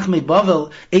 and the Chachmei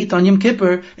Bavel ate on Yom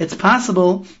Kippur. It's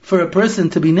possible for a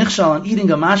person to be nichshal on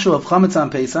eating a mashu of chametz on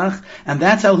Pesach, and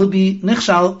that's how he'll be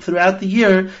nichshal throughout the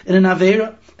year in an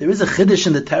avera. There is a chiddush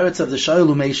in the teretz of the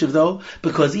Shoylu Meshiv though,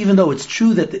 because even though it's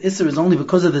true that the Isser is only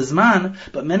because of the Zman,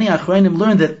 but many Achronim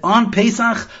learn that on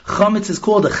Pesach, Chametz is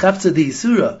called a Chefza de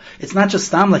Yisura. It's not just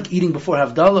stam like eating before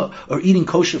Havdalah, or eating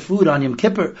kosher food on Yom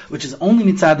Kippur, which is only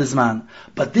mitzad the Zman.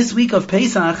 But this week of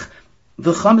Pesach,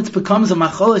 the chametz becomes a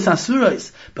macholes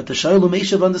asurais, but the Shoylu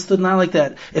Meshiv understood not like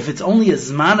that. If it's only a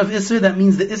zman of isser, that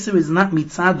means the isser is not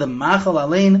mitzad the machal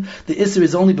alein. The isser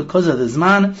is only because of the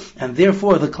zman, and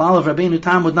therefore the klal of Rabbeinu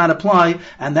Tam would not apply,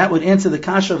 and that would answer the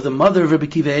kasha of the mother of Rabbi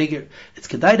Kiva Eger. It's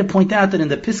kedai to point out that in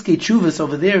the Piskei Tshuvas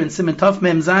over there in Siman Tov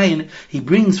Mem Zayin, he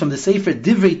brings from the Sefer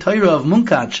Divrei Torah of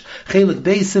Munkach, Chelik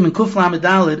Beis Siman Kuf Lamed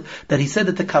Daled, that he said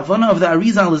that the kavana of the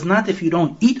Arizal is not if you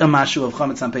don't eat a mashu of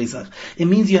chametz on Pesach. It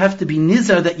means you have to be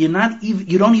nizar that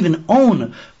you don't even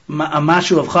own a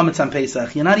mashu of chametz on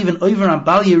Pesach. You're not even over on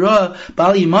Bal Yirah,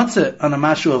 Bal Yimatzeh on a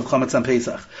mashu of chametz on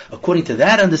Pesach. According to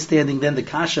that understanding, then the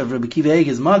kasha of Rabbi Kiva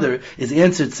Eger's mother is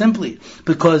answered simply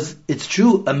because it's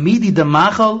true, a midi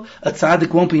demachal, a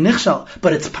tzaddik won't be nichshal,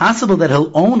 but it's possible that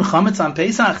he'll own chametz on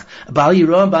Pesach, Bal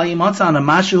Yirah, Bal Yimatzeh on a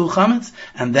mashu chametz,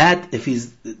 and that if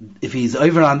he's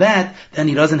over on that, then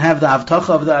he doesn't have the avtacha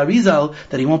of the Arizal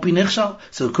that he won't be nichshal.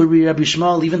 So it could be Rabbi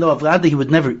Shmuel, even though Avlada he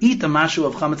would never eat the mashu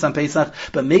of chametz on Pesach,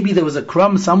 but maybe there was a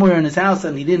crumb somewhere in his house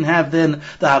and he didn't have then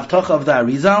the avtacha of the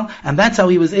Arizal, and that's how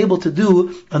he was able to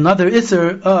do another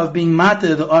isser of being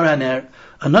mater the Or HaNer.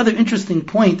 Another interesting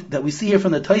point that we see here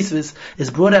from the Tosfos is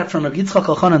brought out from Rabbi Yitzchak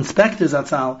Elchanan Spector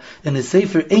Zatzal in his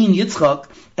Sefer Ein Yitzchak,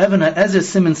 Even HaEzer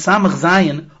Siman Samach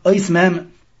Zayin, Ois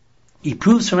Mem. He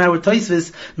proves from our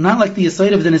Tosfos, not like the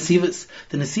Yesod of the Nesivos.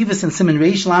 The Nesivos in Siman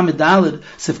Reish Lamed Daled,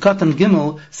 Sivkat and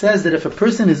Gimel, says that if a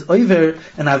person is over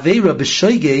an Aveira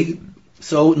b'shoigeg,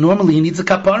 so normally he needs a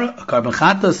kapara, a carbon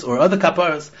chatas, or other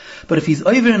kaparas. But if he's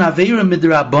over an Aveira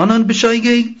midrabanan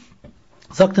b'shoigeg,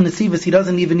 Sagt the Nesivus, he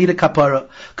doesn't even need a kapara.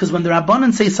 Because when the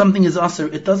Rabbanan say something is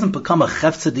asr, it doesn't become a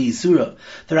chefza de Yisura.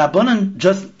 The Rabbanan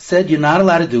just said you're not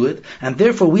allowed to do it, and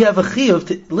therefore we have a chiyuv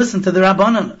to listen to the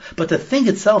Rabbanan. But the thing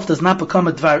itself does not become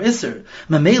a dvar isser.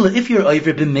 Mamela, if you're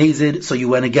over b'mezid, so you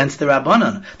went against the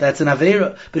Rabbanan. That's an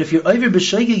avera. But if you're over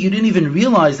b'shoigeg, you didn't even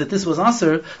realize that this was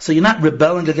asr, so you're not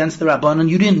rebelling against the Rabbanan.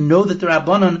 You didn't know that the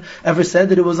Rabbanan ever said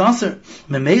that it was asr.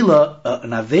 Mamela,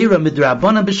 an avera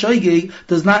midrabanan b'shoigeg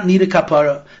does not need a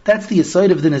kapara. That's the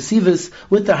aside of the Nesivus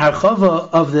with the harchava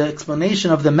of the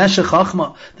explanation of the Meshech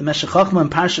Chachma. The Meshech Chachma in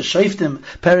Parsha Shoftim,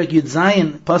 Perek Yud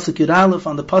Zayin, Pasuk Yud Aleph,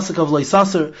 on the Pasuk of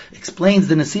Loisaser, explains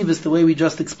the Nesivus the way we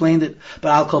just explained it.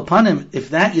 But Al Kol Panim, if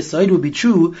that aside would be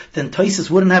true, then Taisus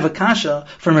wouldn't have a kasha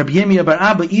from Rabbi Yirmiyah bar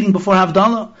Abba eating before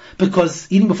Havdalah, because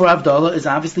eating before Havdalah is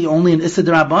obviously only an Issa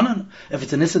D'Rabbanan. If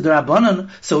it's an Issa D'Rabbanan,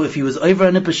 so if he was over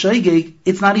an Ipashoigeg,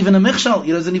 it's not even a Michshal.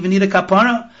 He doesn't even need a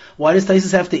kapara. Why does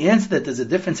Taisus have to answer that? There's a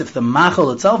difference if the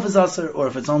machal itself is asr or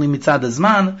if it's only mitzad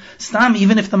azman. Stam,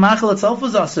 even if the machal itself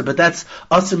was asr, but that's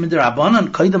asr midrabanan.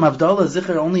 Kaidam avdallah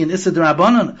zicher only an issa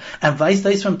drabanan. And vice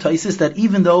versa from Taisus that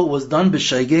even though it was done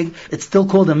b'shoigeg, it's still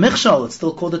called a michshal. It's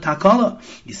still called a takala.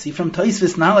 You see from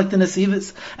Taisus, not like the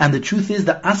Nesivus. And the truth is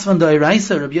that Asvan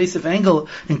Da'iraisa, Rabbi Yosef Engel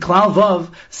in Klal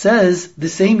Vav says the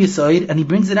same yisoid, and he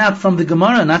brings it out from the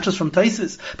Gemara, not just from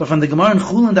Taisus, but from the Gemara in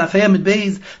Chulin Dafei Amid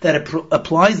Beis, that it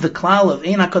applies the klal of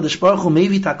Ein HaKadosh Baruch Hu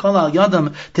Mevi Takala Al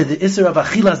Yadam to the Isser of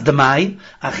Achilas Demai.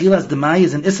 Achilas Demai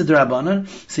is an Isser D'Rabbanan.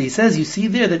 So he says, you see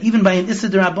there that even by an Isser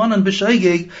D'Rabbanan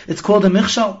b'shoigeg, it's called a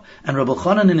Michshal. And Rabbi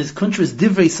Chanan in his Kuntras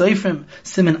Divrei Seifrim,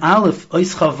 Siman Aleph,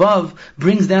 Ois Chavav,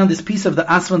 brings down this piece of the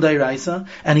Asvan Da'iraisa,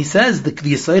 and he says the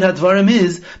Yesod HaDvarim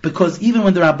is, because even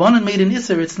when the Rabbanan made an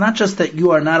Isser, it's not just that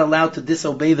you are not allowed to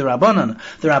disobey the Rabbanan.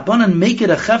 The Rabbanan make it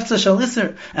a Chefza Shal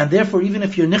Isser, and therefore even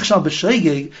if you're Nichshal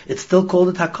b'shoigeg, it's still called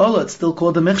a Takala, it's still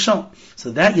called a Michshal.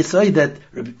 So that Yesod that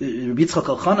Rabbi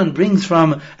Yitzchak Elchanan brings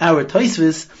from our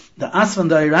Tosfos, the Asvan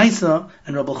Da'iraisa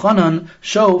and Rabbi Chanan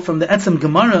show from the Etzem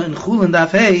Gemara in Chulin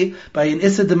Daf Hey by an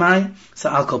Issa Demai. So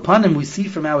Al Kol Panim we see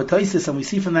from our Tosfos and we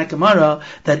see from that Gemara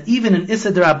that even an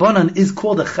Issa D'Rabbanan is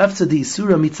called a Chefza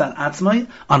D'Isura Mitzad Atzmai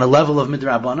on a level of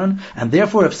Midrabbanan, and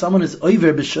therefore if someone is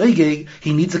Oiver B'Shoigeg,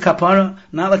 he needs a kapara,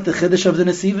 not like the Chiddush of the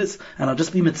Nesivus. And I'll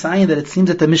just be mitzayin that it seems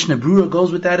that the Mishnah Brura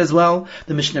goes with that as well.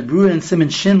 The Mishnah Brura in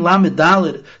Siman Shin Lamed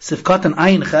Daled Sifkat and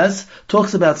Ayin Ches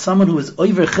talks about someone who is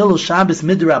Oiver Chilul Shabbos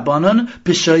Midrabbanan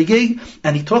B'Shoigeg,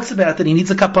 and he talks about that he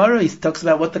needs a kapara. He talks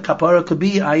about what the kapara could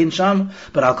be, Ayin Sham.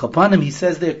 But Al Kol Panim, he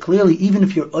says there clearly, even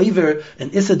if you're Oiver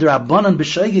an Issa D'Rabbanan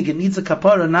B'Shoigeg, it needs a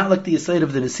kapara, not like the Yesod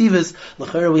of the Nesivus.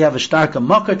 L'chera we have a starka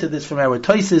makar to this from our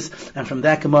Tosfos and from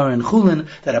that Gemara in Chulin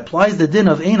that applies the din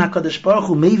of Ein HaKadosh Baruch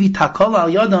Hu Mevi Takala Al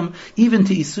Yadam even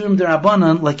to Isurim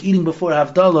D'Rabbanan, like eating before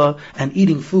Havdalah and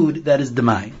eating food that is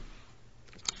Demai.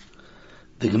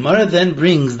 The Gemara then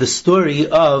brings the story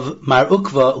of Mar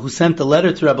Ukva, who sent a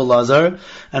letter to Rabbi Lazar,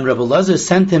 and Rabbi Lazar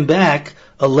sent him back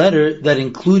a letter that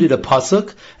included a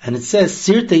pasuk, and it says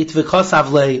Sirteit v'chas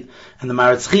avlei. And the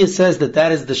Maritzchia says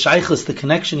that is the shaykhus, the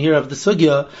connection here of the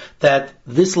sugya, that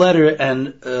this letter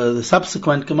and the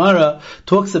subsequent Gemara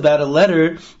talks about a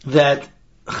letter that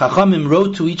Chachamim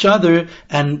wrote to each other,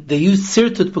 and they used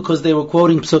sirtut because they were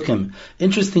quoting psukim.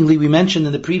 Interestingly, we mentioned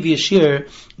in the previous year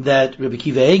that Rabbi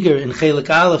Kiva Eger in Chelik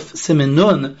Aleph Siman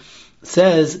Nun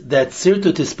says that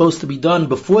sirtut is supposed to be done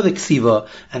before the ksiva,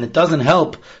 and it doesn't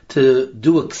help to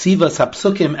do a ksiva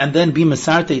sapsukim and then be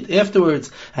masartet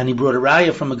afterwards. And he brought a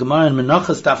raya from a Gemara in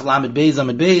Menachas Taf Lamed Beis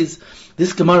Amid Beis.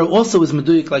 This Gemara also is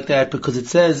meduyik like that because it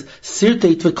says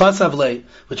sirteit v'kasav lei,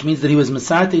 which means that he was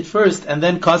masartet first and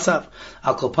then kasav.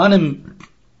 Al Kol Panim,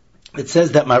 it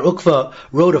says that Mar Ukva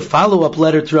wrote a follow-up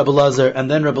letter to Rabbi Lazar, and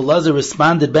then Rabbi Lazar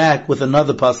responded back with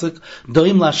another pasuk,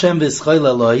 Doim Lashem v'Yisrael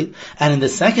Eloi. And in the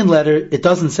second letter, it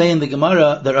doesn't say in the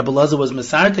Gemara that Rabbi Lazar was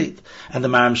Masartet. And the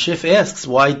Maram Shif asks,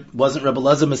 why wasn't Rabbi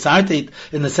Lazar Masartet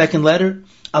in the second letter?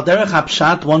 Al derech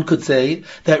hapshat, one could say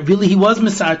that really he was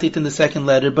Masartet in the second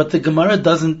letter, but the Gemara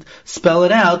doesn't spell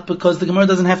it out because the Gemara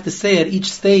doesn't have to say at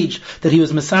each stage that he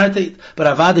was Masartet.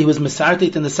 But Avada, he was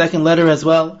Masartet in the second letter as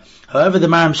well. However, the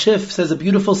Maram Shif says a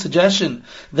beautiful suggestion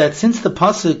that since the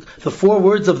pasuk, the four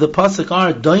words of the pasuk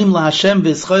are Doim LaHashem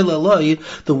v'Yisrael Eloi,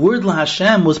 the word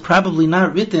LaHashem was probably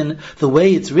not written the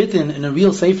way it's written in a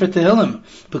real Sefer Tehillim,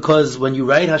 because when you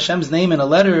write Hashem's name in a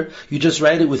letter, you just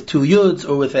write it with two yuds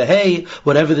or with a hey,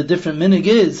 whatever the different minig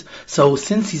is. So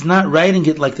since he's not writing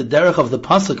it like the derech of the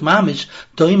pasuk mamish,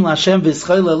 Doim LaHashem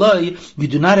v'Yisrael Eloi, you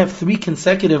do not have three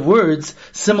consecutive words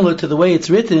similar to the way it's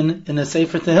written in a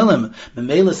Sefer Tehillim.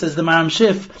 Memela says the the Maram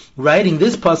Shif, writing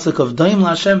this pasuk of Doim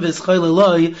Lashem V'Ischol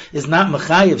Eloi is not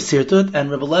Mechayev Sirtut,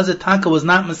 and Rebbe Lezer Taka was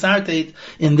not Masartet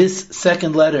in this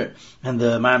second letter. And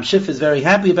the Maram Shif is very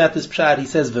happy about this pshat. He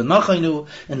says, V'nochaynu,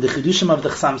 in the Chidushim of the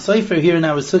Chasam Sofer here in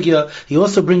our Sugya, he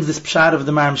also brings this pshat of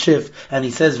the Maram Shif, and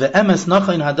he says, V'emes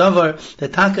nochayn hadavar, the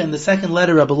Taka in the second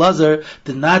letter, Rebbe Lezer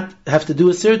did not have to do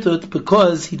a Sirtut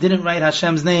because he didn't write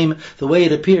Hashem's name the way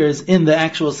it appears in the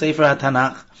actual Sefer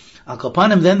HaTanakh. Al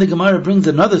Kapanim, then the Gemara brings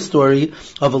another story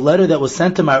of a letter that was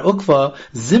sent to Mar Ukva,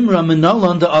 Zimra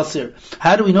Minalon de Asir.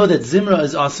 How do we know that Zimra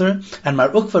is Asir? And Mar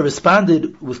Ukva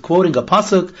responded with quoting a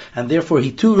pasuk, and therefore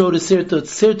he too wrote a Sirtut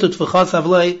v'chasav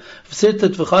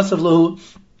lahu.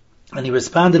 And he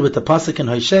responded with the pasuk in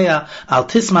Hosea, Al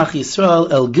Tismach Yisrael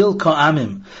El Gil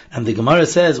Ka'amim. And the Gemara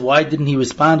says, why didn't he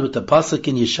respond with the pasuk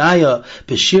in Yeshaya,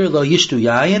 Beshir Lo Yishtu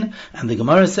Yayin? And the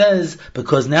Gemara says,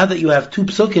 because now that you have two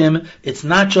psukim, it's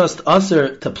not just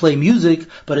usher to play music,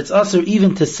 but it's usher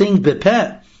even to sing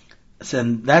bepeh.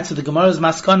 And that's what the Gemara's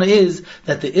maskana is,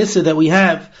 that the Isser that we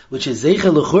have, which is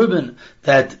Zeichel L'Churban,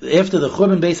 that after the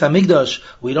Churban Beis HaMikdash,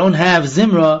 we don't have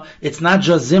Zimra, it's not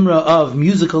just Zimra of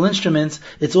musical instruments,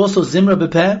 it's also Zimra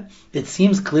Bepeh. It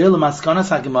seems clear,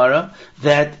 L'Maskanas HaGemara,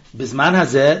 that Bizman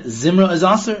Hazeh, Zimra is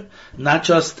Aser, not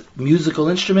just musical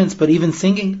instruments, but even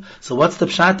singing. So what's the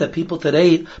pshat that people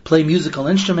today play musical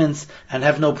instruments and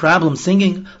have no problem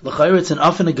singing? L'chayr, it's an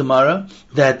often Gemara,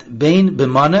 that Bein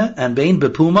B'mana and Bein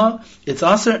B'puma, it's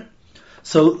Aser.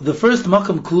 So the first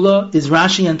Makam Kula is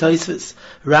Rashi and Taisvis.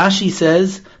 Rashi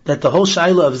says that the whole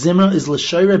Shaila of Zimra is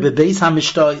L'shoyre bebeis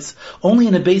hamishtais. Only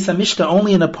in a beis hamishta,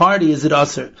 only in a party is it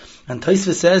Aser. And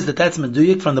Taisvis says that that's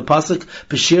Meduyik from the Pasuk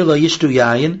B'shir lo yishtu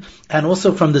yayin, and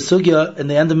also from the Sugya in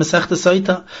the end of Masechta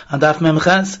Saita, and Daf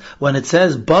Memchas, when it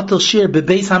says Batel shir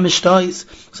bebeis hamishtais.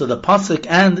 So the Pasuk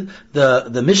and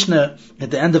the Mishnah at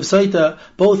the end of Saita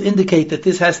both indicate that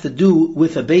this has to do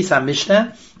with a beis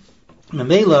hamishta.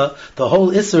 Memela, the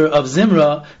whole Isser of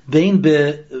Zimra, Bein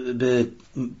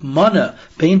Mana,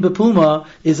 Bein Bepuma,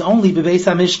 is only Bebeis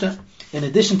HaMishta. In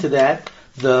addition to that,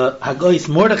 the Hagois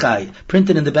Mordechai,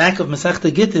 printed in the back of Masechta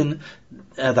Gittin,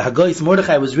 the Hagois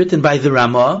Mordechai was written by the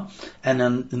Ramah, and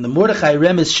in the Mordechai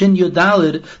Remes Shin Yud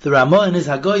Daled, the Ramah in his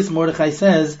Hagois Mordechai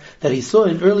says that he saw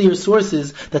in earlier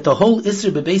sources that the whole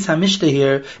Isser Bebeis HaMishta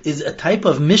here is a type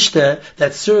of Mishta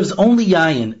that serves only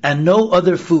Yayin and no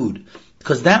other food.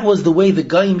 Because that was the way the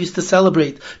Goyim used to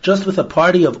celebrate, just with a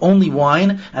party of only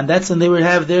wine, and that's when they would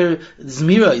have their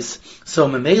Zmirais. So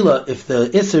Memela, if the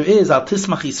Isser is Al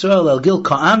Tismach Yisrael El Gil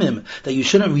Ka'amim, that you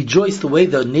shouldn't rejoice the way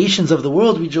the nations of the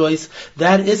world rejoice,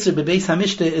 that Isser Bebeis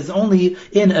HaMishta is only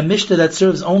in a Mishta that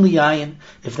serves only Yayin.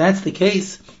 If that's the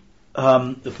case,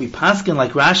 if we paskin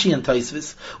like Rashi and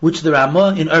Taisvis, which the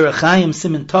Ramah in Arachayim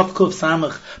Simin Tov Kuf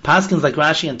Samach paskins like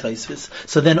Rashi and Taisvis,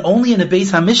 so then only in a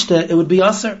Beis HaMishta it would be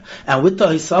Aser. And with the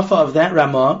Hisafa of that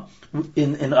Ramah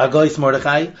in Agois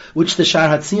Mordechai, which the Shar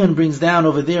Hatzion brings down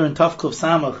over there in Tov Kuf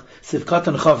Samach Sivkat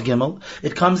and Chav Gimel,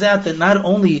 it comes out that not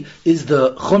only is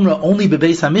the Chumrah only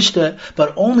Bebeis HaMishta,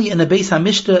 but only in a Beis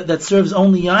HaMishta that serves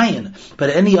only Yayin.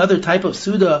 But any other type of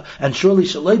Suda, and surely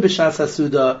Shaloi B'Shas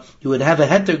HaSuda, you would have a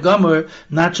Heter Gomer,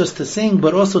 not just to sing,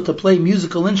 but also to play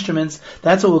musical instruments.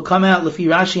 That's what will come out Lefi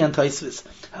Rashi and Taisvis.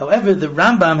 However, the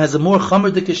Rambam has a more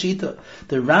Chomer Dikashita.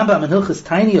 The Rambam in Hilchas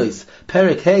Tainiyos,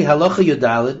 Perek Hey Halacha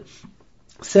Yodalid,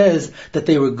 says that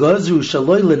they were gazru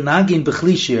shaloi lenagin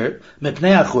b'chli shir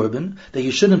mepnei achorban, that you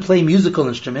shouldn't play musical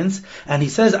instruments, and he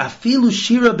says afilu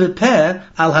shira bepeh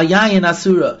al hayayin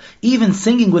asura, even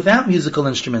singing without musical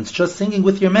instruments, just singing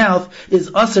with your mouth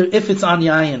is asur if it's on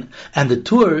yayin. And the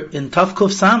Tur in Tavkuf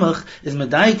Samach is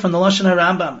medayik from the Lashon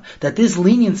HaRambam that this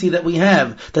leniency that we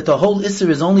have, that the whole isser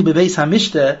is only bebeis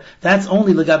hamishta, that's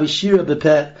only legabi shira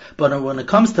bepeh. But when it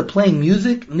comes to playing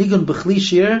music, nigun b'chli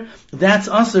shir, that's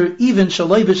asur even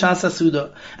shaloi b'shas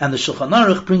hasuda. And the Shulchan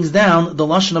Aruch brings down the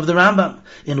Lashon of the Rambam,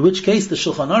 in which case the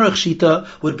Shulchan Aruch Shita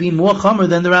would be more chomer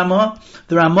than the Ramah.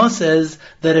 The Ramah says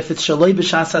that if it's shaloi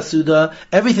b'shas hasuda,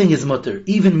 everything is mutter,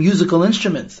 even musical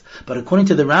instruments. But according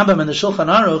to the Rambam and the Shulchan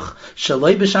Aruch,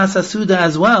 shaloi b'shas hasuda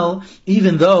as well,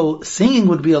 even though singing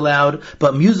would be allowed,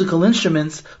 but musical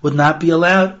instruments would not be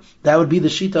allowed. That would be the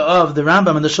Shita of the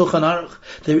Rambam and the Shulchan Aruch.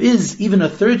 There is even a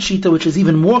third Shita which is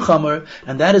even more chomer,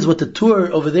 and that is what the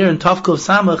Tur over there in Tavkov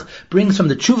Samach brings from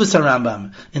the Chuvas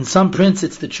HaRambam. In some prints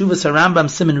it's the Chuvas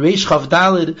HaRambam Simin Reish Chav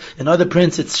Dalid, in other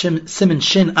prints it's Simin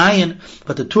Shin Ayin,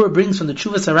 but the Tur brings from the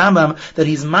Chuvas HaRambam that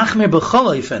he's Machmer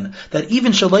B'chol Oifen, that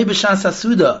even Shaloi B'shas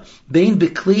Hasuda, Bein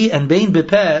B'kli and Bein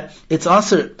B'peh, it's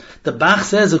Aser. The Bach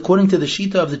says, according to the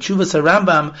Shita of the Chuvas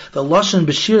HaRambam, the Lashon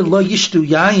B'shir Lo Yishtu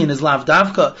Yayin is Lav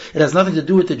Davka, It has nothing to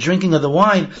do with the drinking of the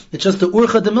wine. It's just the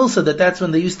urcha de milsa, that's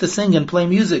when they used to sing and play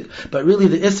music. But really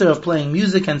the isser of playing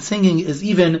music and singing is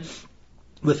even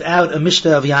without a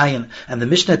mishnah of yayin. And the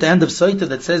mishnah at the end of Soita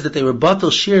that says that they were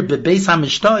batel shir bebeis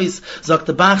hamishtois, zok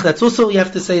the bach, that's also you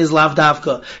have to say is lav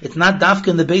davka. It's not davka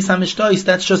in the beis hamishtois,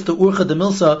 that's just the urcha de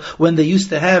milsa when they used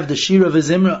to have the shir of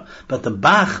Zimra. But the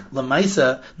bach,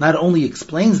 lamaisa, not only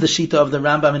explains the shita of the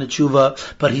Rambam in the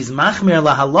tshuva, but he's machmir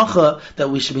la halacha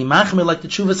that we should be machmir like the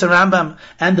tshuva Rambam.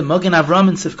 And the Magen Avrohom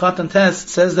in Sivkot and Tes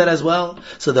says that as well.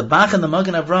 So the bach and the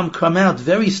Magen Avrohom come out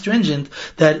very stringent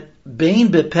that bein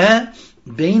bepeh,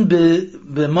 bein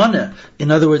b'mana. In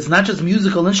other words, not just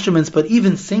musical instruments, but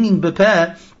even singing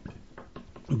b'peh,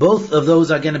 both of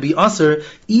those are going to be aser,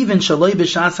 even shaloi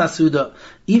b'shas hasuda,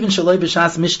 even shaloi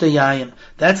b'shas mishta yayin.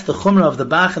 That's the chumrah of the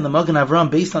Bach and the Magen Avrohom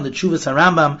based on the Tshuvas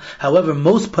HaRambam. However,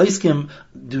 most poskim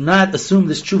do not assume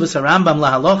this Tshuvas HaRambam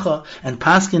lahalacha, and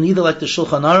paskin either like the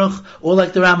Shulchan Aruch or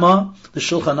like the Ramah. The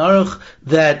Shulchan Aruch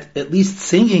that at least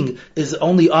singing is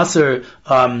only aser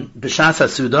b'shas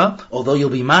hasuda, although you'll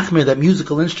be machmir that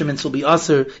musical instruments will be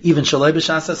aser even shaloi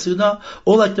b'shas hasuda,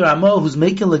 or like the Ramah who's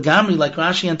making legamri like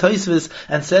Rashi and Tosfos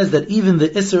and says that even the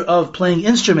isser of playing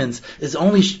instruments is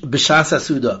only b'shas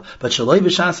hasuda, but shaloi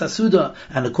b'shas hasuda,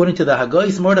 and according to the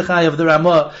Haggais Mordechai of the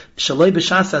Ramah, shaloi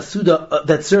b'shas hasuda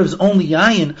that serves only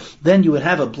yayin, then you would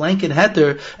have a blanket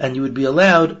heter, and you would be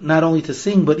allowed not only to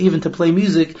sing but even to play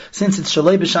music, since it's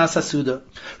shaloi b'shas hasuda.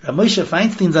 Rav Moshe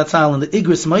Feinstein Zatzal in the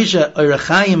Igros Moshe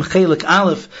Oirachayim Chelik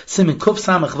Aleph Simin Kuf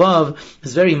Samach Vav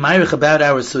is very myrich about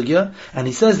our sugya, and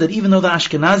he says that even though the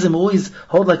Ashkenazim always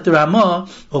hold like the Ramah,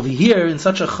 over here in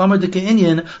such a chomer dika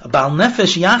inyan, a Baal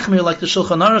Nefesh Yachmir like the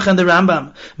Shulchan Aruch and the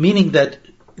Rambam, meaning that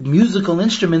musical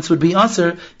instruments would be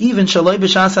aser even shaloi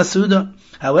b'shas hasuda.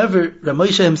 However, Rav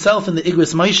Moshe himself in the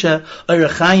Igros Moshe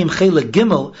Oirachayim Chelik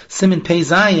Gimel Simin Pei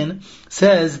Zayin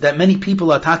says that many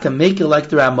people are taka make it like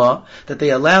the Ramah, that they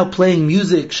allow playing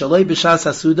music shaloi b'shas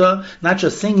hasuda, not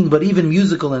just singing but even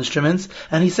musical instruments.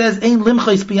 And he says ein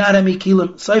limchos biyad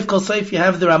hamikilim, soif kol soif you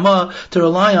have the Ramah to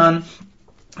rely on.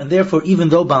 And therefore, even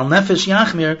though Baal Nefesh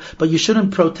Yachmir, but you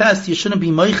shouldn't protest, you shouldn't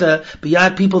be moicha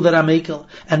b'yad people that are mekel.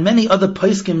 And many other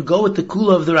poskim go with the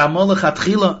kula of the Ramah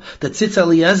Lechatchila. The Tzitz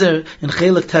Eliezer in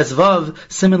Chelik Tezvav,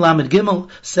 Simin Lamed Gimel,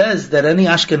 says that any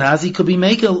Ashkenazi could be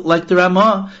mekel like the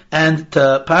Ramah, and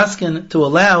to paskin, to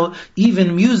allow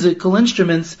even musical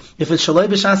instruments, if it's Shaloi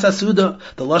B'Shas Hasuda.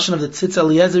 The lashon of the Tzitz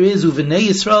Eliezer is, U'v'nei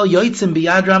Yisrael yoitzim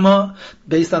b'yad Ramah,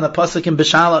 based on the pasuk in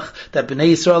Beshalach, that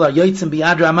B'nei Yisrael are yoitzim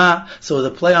b'yad Ramah. So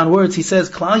the play on words, he says,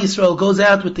 Klal Yisrael goes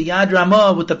out with the Yad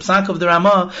Ramah, with the Psak of the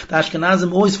Ramah. The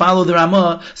Ashkenazim always follow the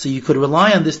Ramah, so you could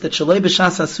rely on this, that Shalei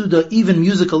B'Shas Hasuda, even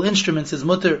musical instruments is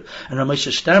mutter. And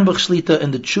Ramosha Sternbuch Shlita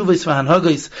in the Tshuvos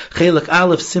V'Hanhagos, Chelik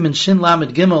Aleph, Simin Shin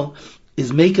Lamed Gimel,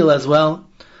 is Mekel as well.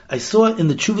 I saw in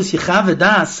the Tshuvas Yechav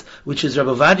Das, which is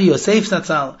Rabbi Vadi Yosef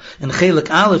Zatzal, in Chelik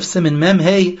Aleph, Simin Mem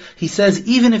Hey, he says,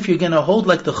 even if you're going to hold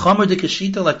like the Chomer de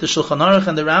Keshita, like the Shulchan Aruch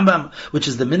and the Rambam, which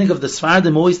is the minig of the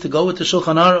Sfardim always to go with the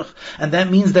Shulchan Aruch, and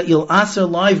that means that you'll aser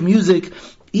live music,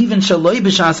 even shaloi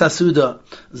b'shas hasuda.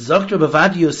 Zok Rabbi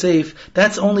Vadi Yosef,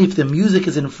 that's only if the music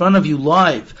is in front of you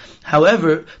live.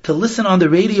 However, to listen on the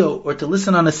radio or to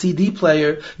listen on a CD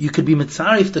player, you could be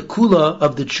mitzarif the kula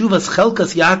of the Tshuvas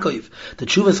Chelkas Yaakov. The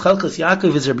Tshuvas Chelkas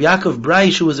Yaakov is Rabbi Yaakov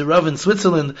Breish, who was a Rav in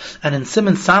Switzerland, and in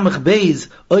Siman Samach Beis,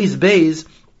 Ois Beis,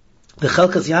 the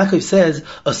Chelkas Yaakov says,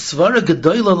 a svara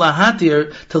gedoyla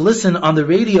lahatir, to listen on the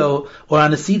radio or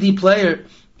on a CD player,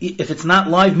 if it's not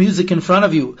live music in front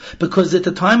of you. Because at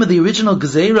the time of the original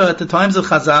Gezerah, at the times of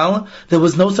Chazal, there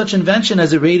was no such invention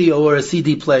as a radio or a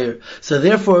CD player. So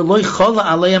therefore, loy chola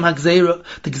aleim ha'gzerah.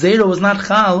 The Gezerah was not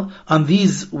chal on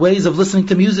these ways of listening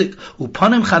to music.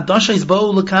 Upanim chadashais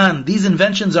bo'u lekan. These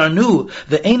inventions are new.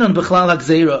 The einon b'chlal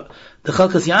ha'gzerah. The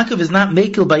Chelkas Yaakov is not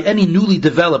mekel by any newly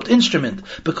developed instrument,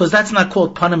 because that's not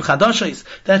called panim chadashis.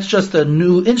 That's just a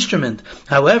new instrument.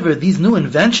 However, these new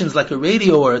inventions like a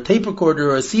radio or a tape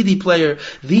recorder or a CD player,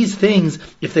 these things,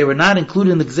 if they were not included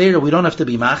in the Gzeira, we don't have to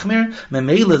be machmir.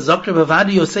 Memela Zakr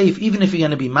Vavadi Yosef, even if you're going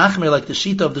to be machmir like the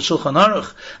Shita of the Shulchan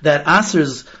Aruch, that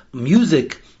asers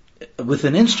music with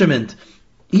an instrument,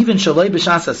 even shaloi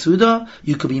b'shas hasuda,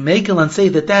 you could be makel and say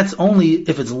that that's only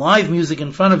if it's live music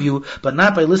in front of you, but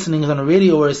not by listening on a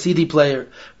radio or a CD player.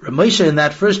 Rav Moshe in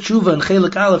that first tshuva in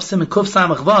Chelik Aleph Siman Kuf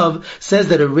Samach Vav says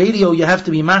that a radio you have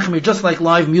to be machmir just like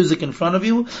live music in front of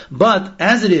you, but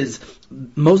as it is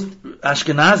most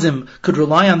Ashkenazim could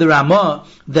rely on the Ramah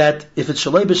that if it's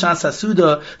Shalei B'Shas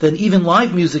HaSuda, then even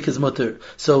live music is mutter.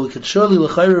 So we could surely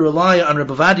l'chayra rely on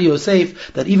Rabbi Ovadia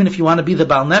Yosef that even if you want to be the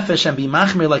Baal Nefesh and be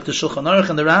Machmir like the Shulchan Aruch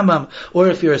and the Rambam, or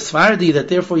if you're a Sfardi that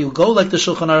therefore you go like the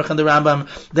Shulchan Aruch and the Rambam,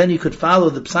 then you could follow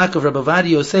the Psak of Rabbi Ovadia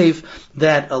Yosef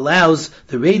that allows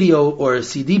the radio or a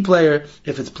CD player,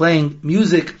 if it's playing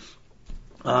music,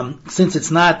 since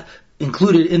it's not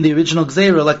included in the original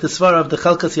Gzeira, like the Svara of the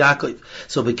Chalkas Yaakov.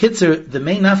 So B'Kitzer, the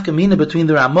main nafkamina between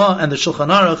the Ramah and the Shulchan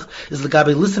Aruch is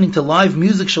L'gabe listening to live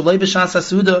music, Shalei B'Shas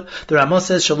HaSuda. The Ramah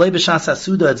says Shalei B'Shas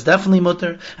HaSuda, it's definitely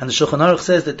mutter, and the Shulchan Aruch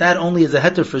says that only is a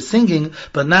heter for singing,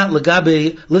 but not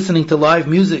L'gabe listening to live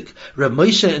music. Reb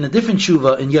Moshe, in a different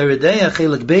tshuva, in Yeridea,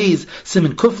 Chelik Beis,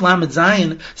 Siman Kuf Lamed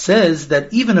Zayin, says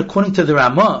that even according to the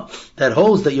Ramah, that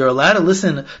holds that you're allowed to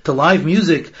listen to live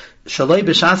music, Shalei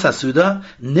B'Shas HaSuda,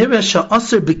 Nireh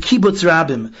Sha'aser B'Kibutz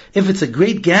Rabim. If it's a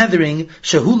great gathering,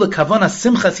 Shehula Kavana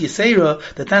Simchas Yisera,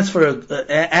 that's for an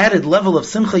added level of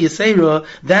Simcha Yisera,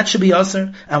 that should be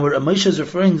Aser. And what Ramosha is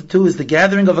referring to is the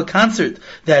gathering of a concert,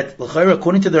 that,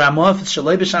 according to the Ramah, if it's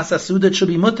Shalei B'Shas HaSuda, it should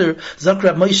be mutter. Zak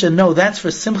Rab Moshe, no, that's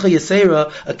for Simcha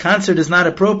Yisera. A concert is not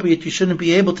appropriate. You shouldn't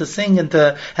be able to sing and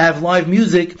to have live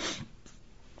music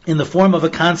in the form of a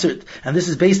concert. And this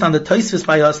is based on the Tosfos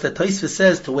by us, that Tosfos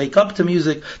says to wake up to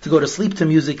music, to go to sleep to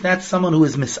music, that's someone who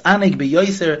is misanig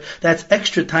b'yoser, that's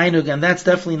extra tainug, and that's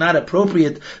definitely not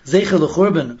appropriate, zeicher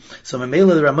l'churban. So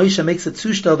Mamela, the Ramosha makes it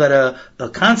zushtel that a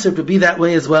concert would be that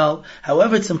way as well.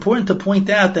 However, it's important to point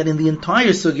out that in the entire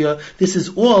sugya, this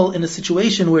is all in a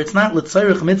situation where it's not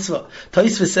l'tzarech mitzvah.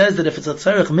 Tosfos says that if it's a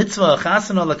tzarech mitzvah, a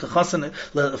chasana, like a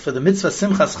chasana, for the mitzvah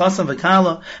simchas chasan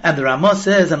v'kala, and the Ramah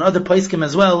says, and other poskim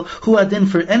as well, who adin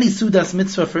for any sudas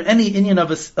mitzvah, for any inyan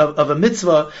of a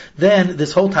mitzvah, then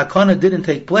this whole takana didn't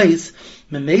take place.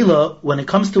 Memela, when it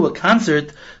comes to a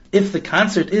concert, if the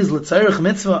concert is l'tzarech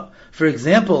mitzvah, for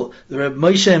example, the Reb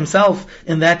Moshe himself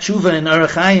in that tshuva in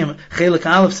Orach Chaim, Chelik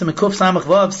Aleph Simekuf Samach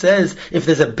Vav, says if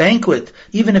there's a banquet,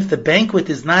 even if the banquet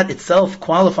is not itself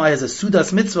qualify as a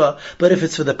sudas mitzvah, but if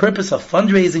it's for the purpose of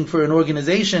fundraising for an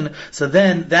organization, so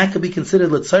then that could be considered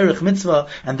l'tzarech mitzvah,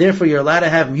 and therefore you're allowed to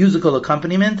have musical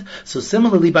accompaniment. So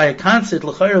similarly, by a concert,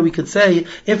 l'chayra, we could say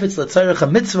if it's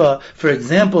l'tzarech mitzvah, for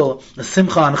example, a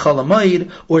simcha on Chol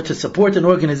HaMoed, or to support an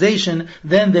organization,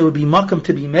 then there would be makom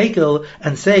to be mekel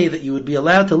and say that you would be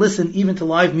allowed to listen even to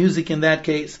live music in that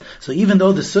case. So even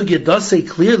though the sugya does say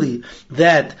clearly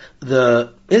that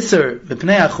the Isser,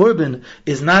 Mipnei HaChurban,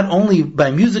 is not only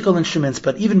by musical instruments,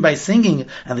 but even by singing,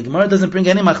 and the Gemara doesn't bring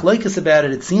any machlokes about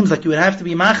it, it seems like you would have to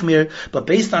be machmir, but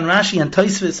based on Rashi and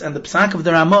Tosfos and the Psak of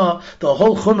the Ramah, the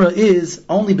whole Chumrah is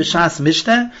only B'Shas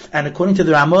Mishteh, and according to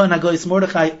the Ramah and Hagoyis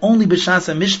Mordechai, only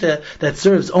B'Shas Mishteh that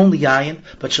serves only Yayin,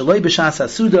 but Shaloi B'Shas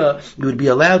HaSuda, you would be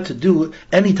allowed to do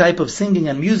any type of singing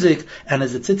and music, and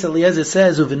as the Tzitz Eliezer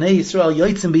says, Uvenei Yisrael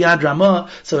Yoitzim B'Yad Ramah,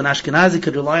 so an Ashkenazi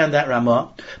could rely on that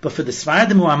Ramah. But for the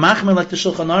Sfardim who are machmir like the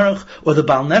Shulchan Aruch, or the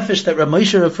Baal Nefesh that Rav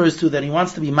Moshe refers to, that he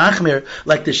wants to be machmir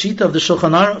like the Shita of the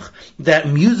Shulchan Aruch, that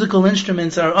musical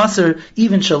instruments are aser,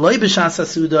 even Shaloi B'Shas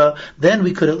HaSuda, then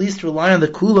we could at least rely on the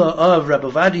Kula of Rabbi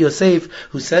Ovadia Yosef,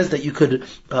 who says that you could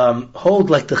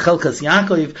hold like the Chalkas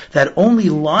Yaakov, that only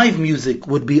live music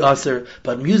would be aser,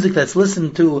 but music that's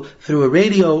listened to through a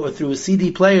radio or through a CD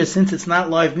player, since it's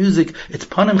not live music, it's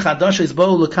Panim Chadashes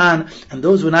Bo'u Lakan, and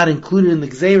those were not included in the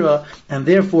Gzeira, and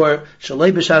therefore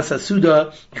Shalei B'Shas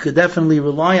HaSuda, you could definitely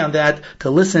rely on that to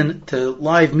listen to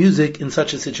live music in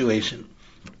such a situation.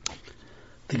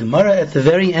 The Gemara at the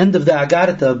very end of the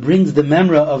Agartha brings the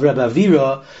memra of Rabbi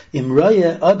Avira,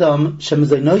 Imroye Adam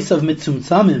Shemzaynoisav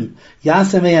Mitzumtzamim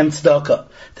Yasemehem Tzedakah,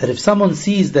 that if someone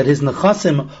sees that his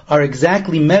nechasim are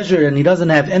exactly measured and he doesn't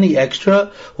have any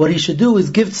extra, what he should do is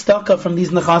give tzedakah from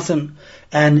these nechasim.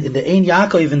 And in the Ein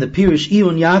Yaakov, in the Pirush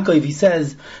Iyun Yaakov, he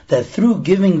says that through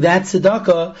giving that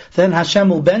tzedakah, then Hashem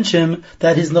will bench him,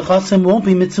 that his nechasim won't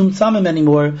be mitzumtzamim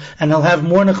anymore, and he'll have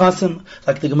more nechasim.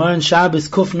 Like the Gemara in Shabbos,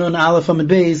 Kuf Nun Aleph Amud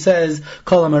Beis says,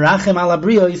 Kol HaMerachem Al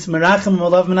HaBriyos, Merachem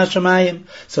Olav Min HaShamayim.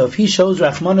 So if he shows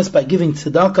Rachmanis by giving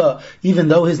tzedakah, even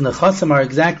though his nechasim are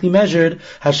exactly measured,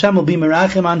 Hashem will be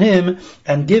merachem on him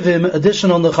and give him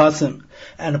additional nechasim.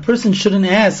 And a person shouldn't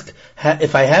ask,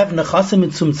 if I have nechasim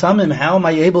mitzumtzamim, how am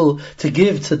I able to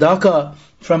give tzedakah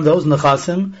from those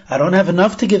nechasim. I don't have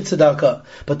enough to give tzedakah.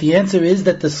 But the answer is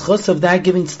that the schus of that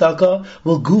giving tzedakah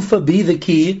will gufa be the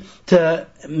key to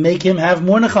make him have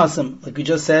more nechasim. Like we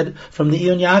just said from the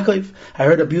Iyun Yaakov. I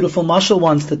heard a beautiful mashal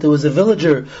once that there was a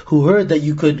villager who heard that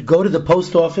you could go to the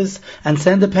post office and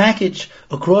send a package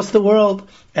across the world.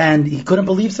 And he couldn't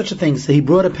believe such a thing. So he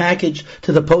brought a package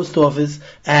to the post office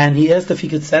and he asked if he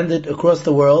could send it across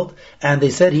the world. And they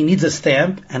said he needs a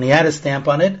stamp, and he had a stamp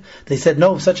on it. They said,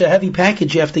 no, such a heavy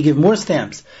package, you have to give more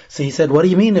stamps. So he said, what do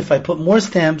you mean? If I put more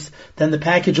stamps, then the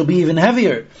package will be even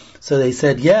heavier. So they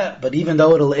said, yeah, but even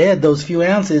though it'll add those few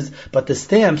ounces, but the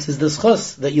stamps is the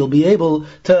schus that you'll be able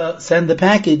to send the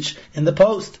package in the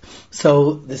post.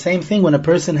 So the same thing when a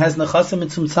person has nechasim and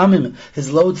tzumtzamim,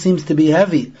 his load seems to be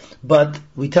heavy, but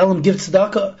we tell him give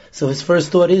tzedakah. So his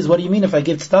first thought is, what do you mean if I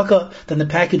give tzedakah, then the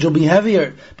package will be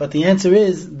heavier? But the answer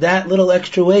is that little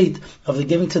extra weight of the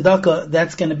giving tzedakah,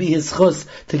 that's going to be his schus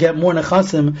to get more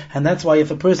nechasim, and that's why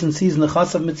if a person sees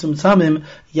nechasim mitzumtzamim,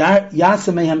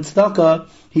 yaseh mehem tzedakah,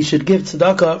 he should give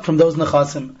tzedakah from those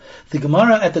nechasim. The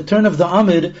Gemara at the turn of the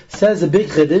Amid says a big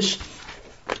chiddush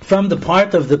from the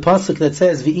part of the pasuk that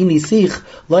says V'ini sich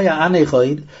lo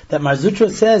ya'anei, that Mar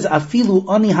Zutra says afilu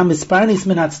ani hamisparnis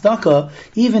min tzedakah,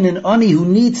 even an ani who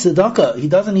needs tzedakah, he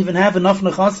doesn't even have enough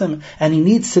nechasim and he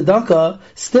needs tzedakah,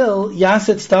 still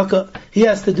yaset tzedakah, he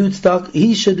has to do tzedakah,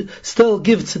 he should still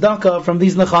give tzedakah from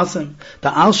these nechasim. The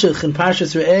Alshich in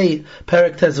Parshas Re'eh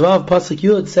Perek Tezvav pasuk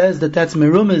Yud says that that's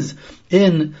merumez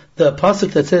in the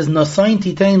pasuk that says nasayin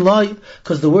titein loy,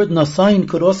 because the word nasayin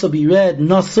could also be read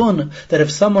nasun, that if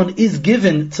someone is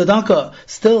given tzedakah,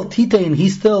 still titein, he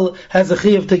still has a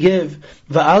chiyuv to give.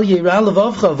 Va'al yirah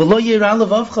levavcha v'lo yirah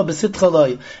levavcha b'sitcha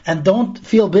loy, and don't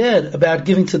feel bad about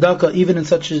giving tzedakah even in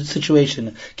such a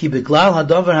situation. Ki beglal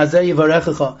hadavar hazeh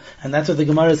yivarechecha, and that's what the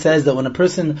Gemara says, that when a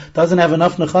person doesn't have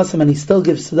enough nechasim and he still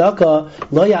gives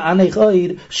tzedakah, lo ya'anei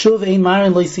choid shuv ein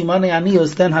marin lo simanei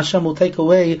anios, then Hashem will take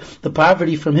away the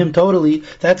poverty from him totally.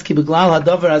 That's ki beglal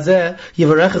hadavar hazeh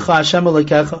yivarechecha Hashem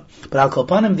elokecha. But al kol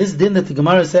panim, this din that the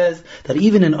Gemara says that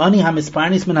even an ani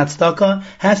hamisparnis min tzedakah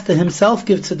has to himself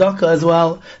give tzedakah as well.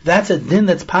 That's a din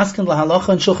that's paskin lahalacha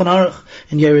and Shulchan Aruch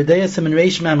in Yeridei Siman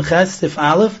Reish Mem Ches Sif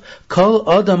Aleph, Kol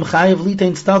Adam Chayev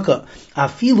Litein Tzedakah.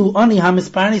 Afilu ani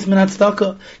hamisparnis min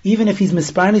tzedakah. Even if he's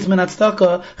misparnis min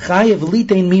tzedakah, Chayev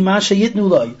Litein mima sheyitnu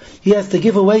loy. He has to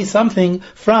give away something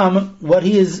from what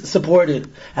he is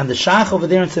supported. And the Shach over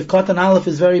there in Sif Katan Aleph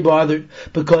is very bothered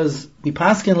because we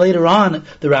paskin later on,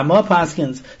 the Ramah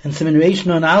paskins in Siman Reish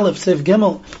Nun Aleph Sif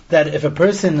Gimel, that if a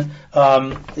person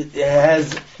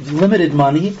has limited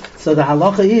money, so the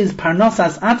halacha is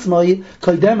parnasas atzmoi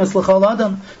kodemes l'chol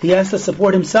adam. He has to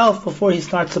support himself before he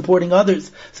starts supporting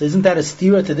others. So isn't that a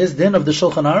stira to this din of the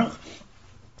Shulchan Aruch?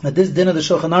 That this din of the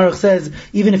Shulchan Aruch says,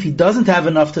 even if he doesn't have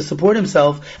enough to support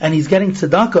himself and he's getting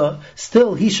tzedakah,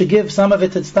 still he should give some of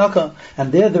it to tzedakah.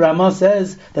 And there the Ramah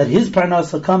says that his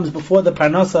parnasa comes before the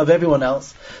parnasa of everyone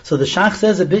else. So the Shach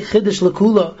says a big chiddush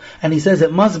l'kula, and he says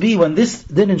it must be when this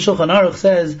din in Shulchan Aruch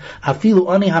says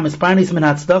afilu ani hamisparnis min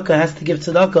tzedakah has to give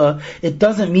tzedakah, it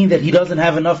doesn't mean that he doesn't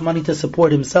have enough money to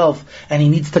support himself and he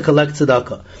needs to collect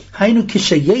tzedakah. Hainu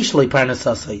kishayesh lo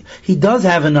parnasasai, he does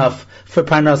have enough for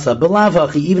parnasa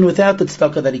b'lavachi, even without the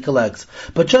tzedakah that he collects.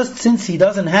 But just since he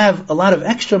doesn't have a lot of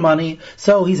extra money,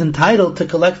 so he's entitled to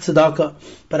collect tzedakah.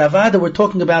 But avada, we're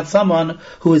talking about someone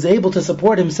who is able to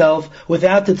support himself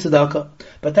without the tzedakah.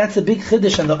 But that's a big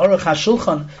chiddush, and the Aruch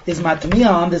HaShulchan is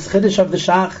matmiya on this chiddush of the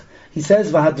Shach. He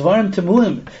says, "V'hadvarim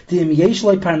temuim di'im yesh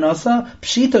lo parnasa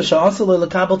pshita she'asa lo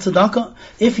lekabel tzedakah."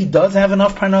 If he does have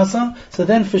enough parnasa, so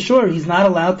then for sure he's not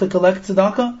allowed to collect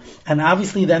tzedakah. And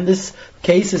obviously, then this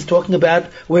case is talking about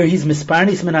where he's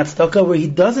misparnis min tzedakah, where he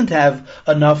doesn't have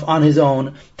enough on his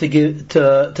own to give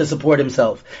to support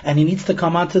himself, and he needs to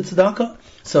come on to tzedakah.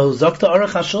 So Zokta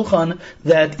Aruch HaShulchan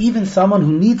that even someone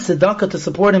who needs tzedakah to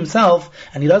support himself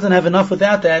and he doesn't have enough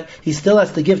without that, he still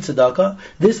has to give tzedakah.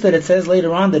 This that it says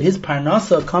later on that his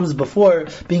parnasa comes before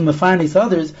being mefarnis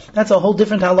others, that's a whole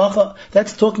different halacha.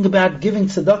 That's talking about giving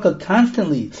tzedakah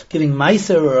constantly, giving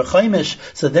meiser or a chaimish.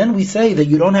 So then we say that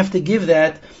you don't have to give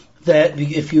that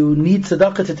if you need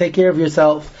tzedakah to take care of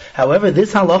yourself. However,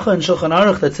 this halacha in Shulchan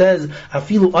Aruch that says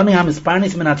afilu ani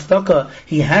hamisparnis min tzedakah,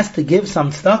 he has to give some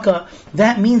tzedakah,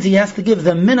 that means he has to give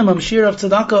the minimum share of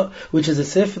tzedakah, which is a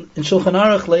sif in Shulchan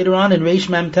Aruch later on in Reish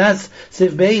Mem Tes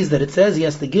Sif Beis, that it says he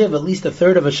has to give at least a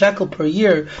third of a shekel per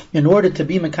year in order to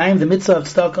be mekayim the mitzvah of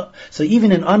tzedakah. So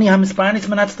even in ani hamisparnis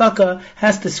min tzedakah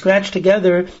has to scratch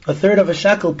together a third of a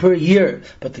shekel per year.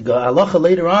 But the halacha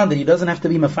later on that he doesn't have to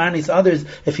be mefarnis others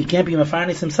if he can't be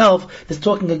mefarnes himself, is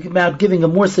talking about giving a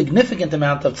more significant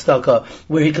amount of tzedakah,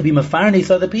 where he could be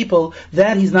mefarnes other people,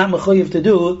 that he's not mechuyev to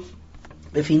do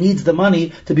if he needs the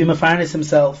money to be mefarnes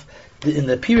himself. In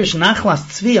the Pirish Nachlas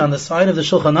Tzvi on the side of the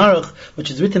Shulchan Aruch, which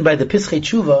is written by the Pischei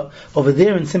Tshuva, over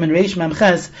there in Siman Reish Mem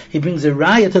Ches, he brings a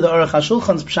raya to the Aruch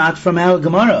HaShulchan's pshat from our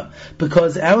Gemara,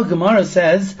 because our Gemara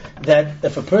says that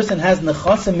if a person has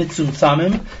nechasim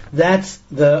mitzumtzamim, that's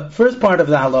the first part of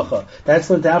the halacha. That's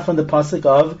learned out from the pasuk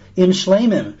of Im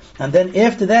Shleimim, and then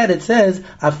after that it says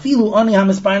Afilu Ani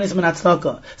HaMisparnis Min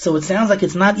HaTzedakah. So it sounds like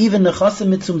it's not even nechasim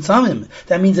mitzumtzamim.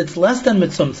 That means it's less than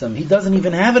mitzumtzam. He doesn't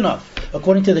even have enough.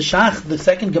 According to the Shach, the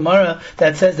second Gemara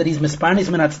that says that he's misparnis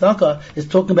min tzedakah is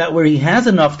talking about where he has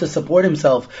enough to support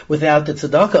himself without the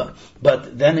tzedakah.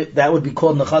 But then that would be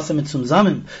called nechasim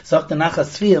mitzumzamim. Zok the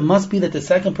nachas tzvi. It must be that the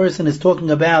second person is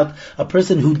talking about a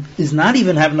person who is not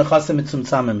even having nechasim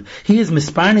mitzumzamim. He is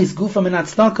misparnis gufa min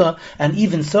tzedakah, and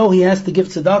even so he has to give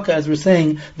tzedakah, as we're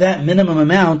saying, that minimum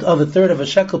amount of a third of a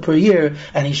shekel per year,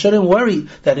 and he shouldn't worry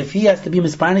that if he has to be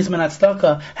misparnis min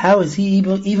tzedakah, how is he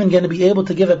even going to be able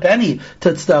to give a penny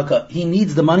to tzedakah? He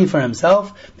needs the money for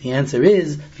himself. The answer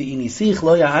is that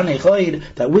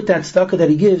with that tzedakah that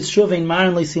he gives,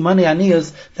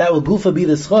 that will gufa be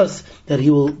the schos, that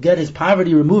he will get his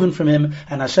poverty removed from him,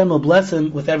 and Hashem will bless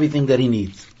him with everything that he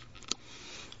needs.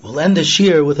 We'll end the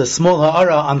shir with a small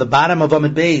ha'ara on the bottom of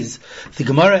Amud Beis. The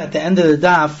Gemara at the end of the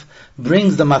daf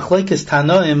brings the machlokes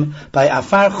tanoim by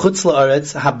afar chutz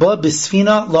la'aretz haba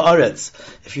bisfina la'aretz.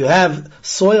 If you have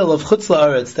soil of chutz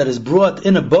la'aretz that is brought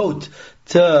in a boat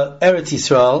to Eretz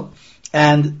Yisrael,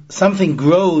 and something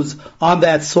grows on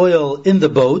that soil in the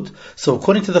boat, so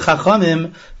according to the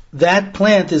Chachamim, that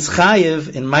plant is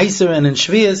chayiv in Meiser and in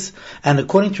Shvius, and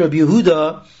according to Rabbi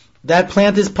Yehuda, that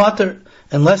plant is pater,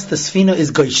 unless the sfina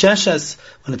is goisheshes,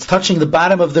 when it's touching the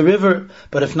bottom of the river.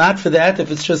 But if not for that, if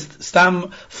it's just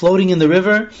stam floating in the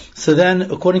river, so then,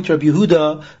 according to Rabbi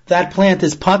Yehuda, that plant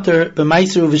is pater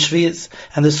b'maiser uv'shvius.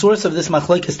 And the source of this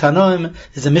machlokes tanoim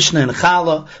is a Mishnah in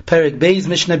Chala, Perek Beis,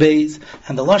 Mishnah Beis.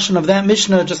 And the lashon of that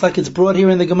Mishnah, just like it's brought here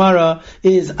in the Gemara,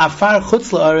 is afar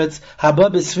chutz la'aretz,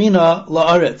 haba b'sfina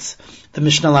la'aretz. The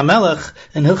Mishnah Lamelech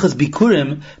in Hilchas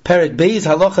Bikurim, Perek Beis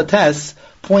Halacha Tes,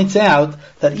 points out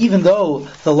that even though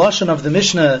the lashon of the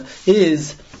Mishnah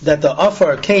is that the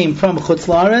afar came from chutz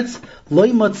la'aretz, lo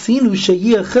matzinu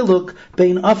sheyeh chiluk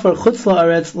bein afar chutz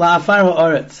la'aretz la'afar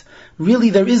ha'aretz.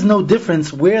 Really, there is no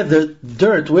difference where the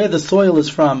dirt, where the soil is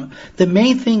from. The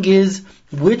main thing is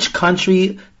which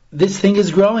country this thing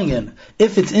is growing in.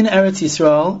 If it's in Eretz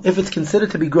Yisrael, if it's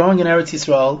considered to be growing in Eretz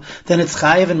Yisrael, then it's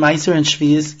chayiv and meiser and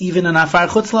shvius, even in afar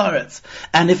chutz la'aretz.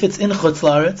 And if it's in chutz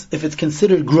la'aretz, if it's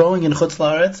considered growing in chutz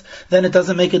la'aretz, then it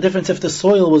doesn't make a difference if the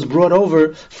soil was brought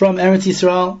over from Eretz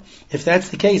Yisrael. If that's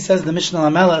the case, says the Mishnah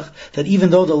Lamelech, that even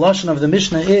though the lashon of the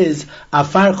Mishnah is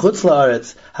afar chutz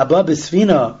la'aretz, haba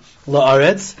b'sfina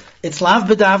la'aretz, it's lav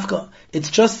b'davka.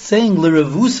 It's just saying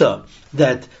l'revusa,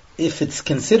 that if it's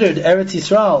considered Eretz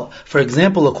Yisrael, for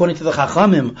example, according to the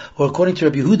Chachamim, or according to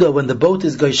Rabbi Yehuda, when the boat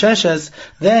is goisheshes,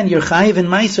 then you're chayiv in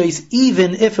maisos,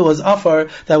 even if it was afar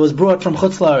that was brought from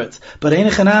chutz la'aretz. But ein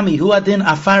chanami, hu adin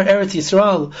afar Eretz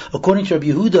Yisrael, according to Rabbi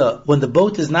Yehuda, when the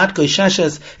boat is not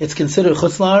goisheshes, it's considered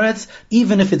chutz la'aretz,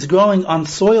 even if it's growing on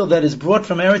soil that is brought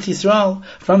from Eretz Yisrael,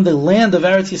 from the land of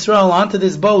Eretz Yisrael onto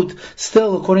this boat,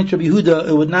 still, according to Rabbi Yehuda,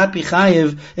 it would not be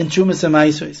chayiv in trumas and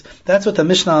maisos. That's what the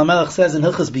Mishnah Lamelech says in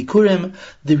Hilchas Bikurim.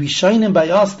 The Rishonim by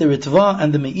us, the Ritva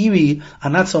and the Meiri, are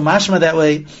not so mashma that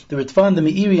way. The Ritva and the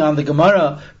Meiri on the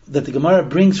Gemara, that the Gemara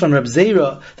brings from Reb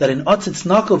Zera, that in Otzitz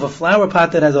Nakov, a flower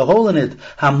pot that has a hole in it,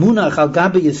 Hamunach al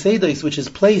Gabi Yesedos, which is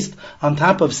placed on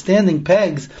top of standing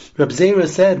pegs, Reb Zera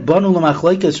said, Banu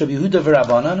l'machloikes Rabbi Yehuda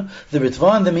v'Rabbanan. The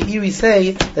Ritva and the Meiri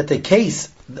say that the case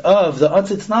of the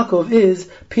Otzitz Nakov is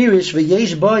Pirish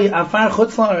v'yesh boy afar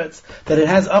chutz la'aretz, that it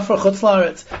has afar chutz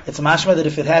la'aretz. It's mashma that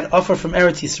if it had afar from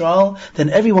Eretz Yisrael, then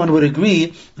everyone would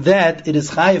agree that it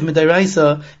is chayiv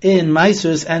midaraisa in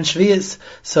Maisers and Shvius.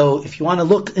 So if you want to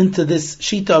look into this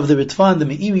shita of the Ritva and the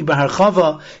Meiri Bahar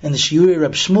Chava and the Shiuri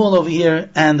Rab Shmuel over here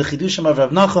and the Chidushim of Rav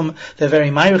Nachum, they're very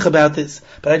myrich about this.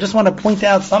 But I just want to point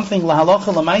out something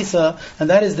lahalacha lamaisa, and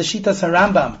that is the Shitas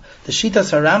HaRambam. The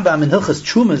Shitas HaRambam in Hilchas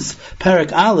Trumas,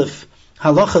 Parak Aleph,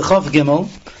 Halacha Chav Gimel,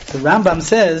 the Rambam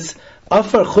says,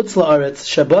 Afar chutz la'aretz,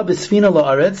 shaba b'sfina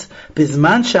la'aretz,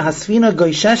 bizman shahasfina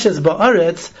goisheshes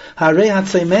ba'aretz, harei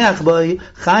hatzaymeach b'y,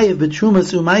 chayiv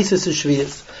b'trumas u'maises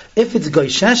u'shviyas. If it's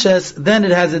goysheshes, then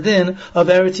it has a din of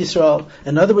Eretz Yisrael.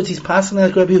 In other words, he's passing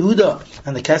like Rabbi Yehuda,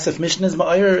 and the Kesef Mishnah is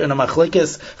ma'ir and a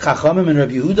machlekes Chachamim and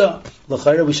Rabbi Yehuda.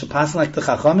 L'chayra, we should pass like the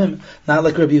Chachamim, not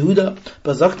like Rabbi Yehuda.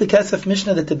 But Zok the Kesef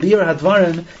Mishnah that the Bir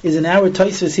Hadvarim is in our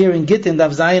Tosfos here in Gittin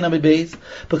Dav Zayin Amid Beis,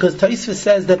 because Tosfos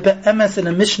says that be'emes in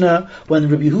a Mishnah when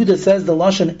Rabbi Yehuda says the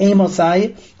lashon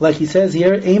Eimosai, like he says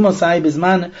here, Eimosai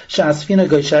bizman sha'asfina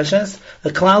goysheshes,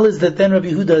 the klal is that then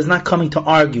Rabbi Yehuda is not coming to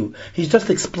argue. He's just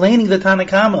explaining the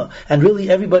Tanakama, and really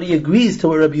everybody agrees to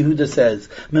what Rabbi Yehuda says.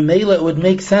 Memela, it would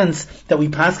make sense that we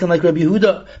paskin like Rabbi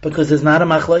Yehuda, because there's not a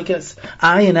machlokes.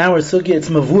 In our sugya, it's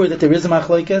mavur that there is a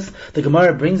machlokes. The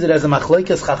Gemara brings it as a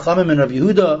machlokes Chachamim and Rabbi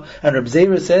Yehuda, and Reb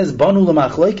Zera says, Banu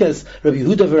l'machlokes, Rabbi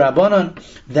Yehuda v'Rabbanan.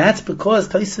 That's because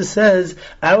Tosfos says,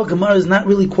 our Gemara is not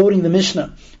really quoting the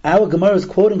Mishnah. Our Gemara is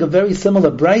quoting a very similar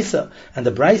brisa, and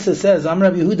the brisa says, Am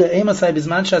Rabbi Yehuda Emasai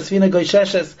bizman shasvina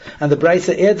goysheshes, and the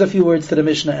brisa adds a few words to the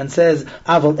Mishnah and says,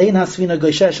 Aval ein hasvina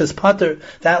goysheshes pater.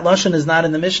 That lashon is not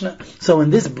in the Mishnah. So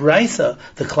in this brisa,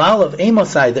 the klal of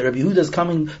Emasai that Rabbi Yehuda is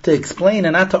coming to explain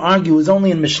and not to argue is only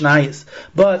in Mishnayos,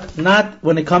 but not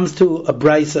when it comes to a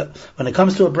brisa. When it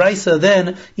comes to a brisa,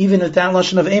 then even if that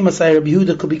lashon of Emasai, Rabbi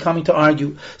Yehuda could be coming to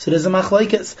argue. So there's a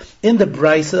machlekes in the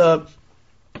brisa.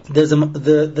 There's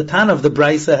the Tana of the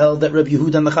Brisa held that Rabbi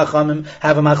Yehuda and the Chachamim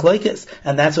have a machlokes,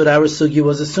 and that's what our sugya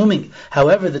was assuming.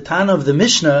 However, the Tana of the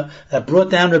Mishnah that brought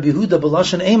down Rabbi Yehuda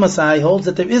b'lashon Emasai holds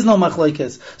that there is no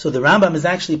machlokes. So the Rambam is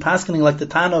actually paskening like the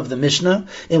Tana of the Mishnah,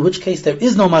 in which case there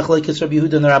is no machlokes Rabbi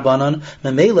Yehuda and the Rabbanon.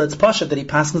 Memela, it's pashat that he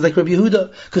paskens like Rabbi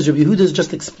Yehuda, because Rabbi Yehuda is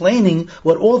just explaining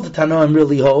what all the Tanoim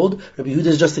really hold. Rabbi Yehuda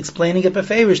is just explaining it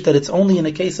beferish, that it's only in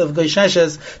a case of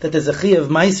goysheshes that there's a chi of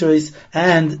meiseris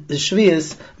and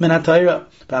shvius minatayra.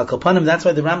 But al-Kapanim, that's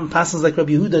why the Rambam passes like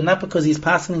Rabbi Yehuda, not because he's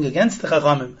passing against the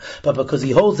Chachamim, but because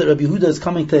he holds that Rabbi Yehuda is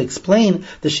coming to explain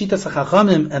the Shitas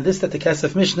HaChachamim, and this that the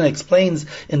Kesef Mishnah explains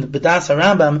in the B'das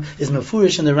HaRambam is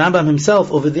mefurish in the Rambam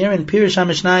himself over there in Pirish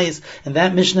HaMishnayos, and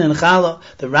that Mishnah in Chala,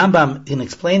 the Rambam, in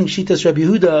explaining Shitas Rabbi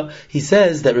Yehuda, he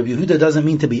says that Rabbi Yehuda doesn't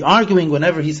mean to be arguing.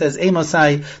 Whenever he says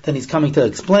Emasai, then he's coming to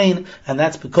explain, and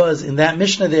that's because in that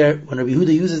Mishnah there, when Rabbi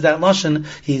Yehuda uses that lashon,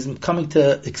 he's coming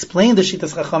to explain the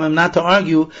Shitas HaChachamim, not to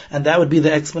argue, and that would be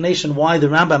the explanation why the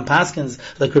Rambam paskins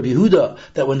like Rabbi Yehuda,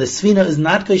 that when the Sfina is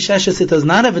not goysheshes, it does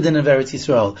not have a din of Eretz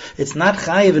Yisrael. It's not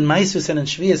chayiv in Maisus and in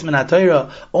Shvius min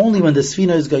HaTorah. Only when the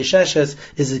Sfina is goysheshes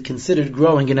is it considered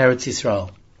growing in Eretz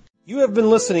Yisrael. You have been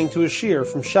listening to a shiur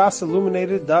from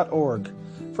shasilluminated.org.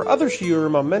 For other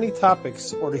shiurim on many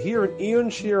topics, or to hear an Iyun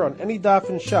shiur on any daf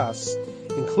in Shas,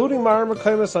 including Mareh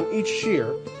Mekomos on each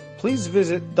shiur, please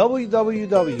visit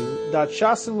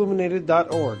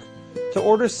www.shasilluminated.org. To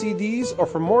order CDs or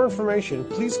for more information,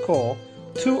 please call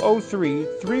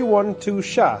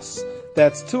 203-312-SHAS.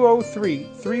 That's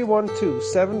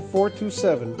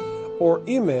 203-312-7427, or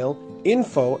email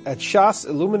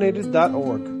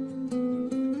info@shasilluminated.org.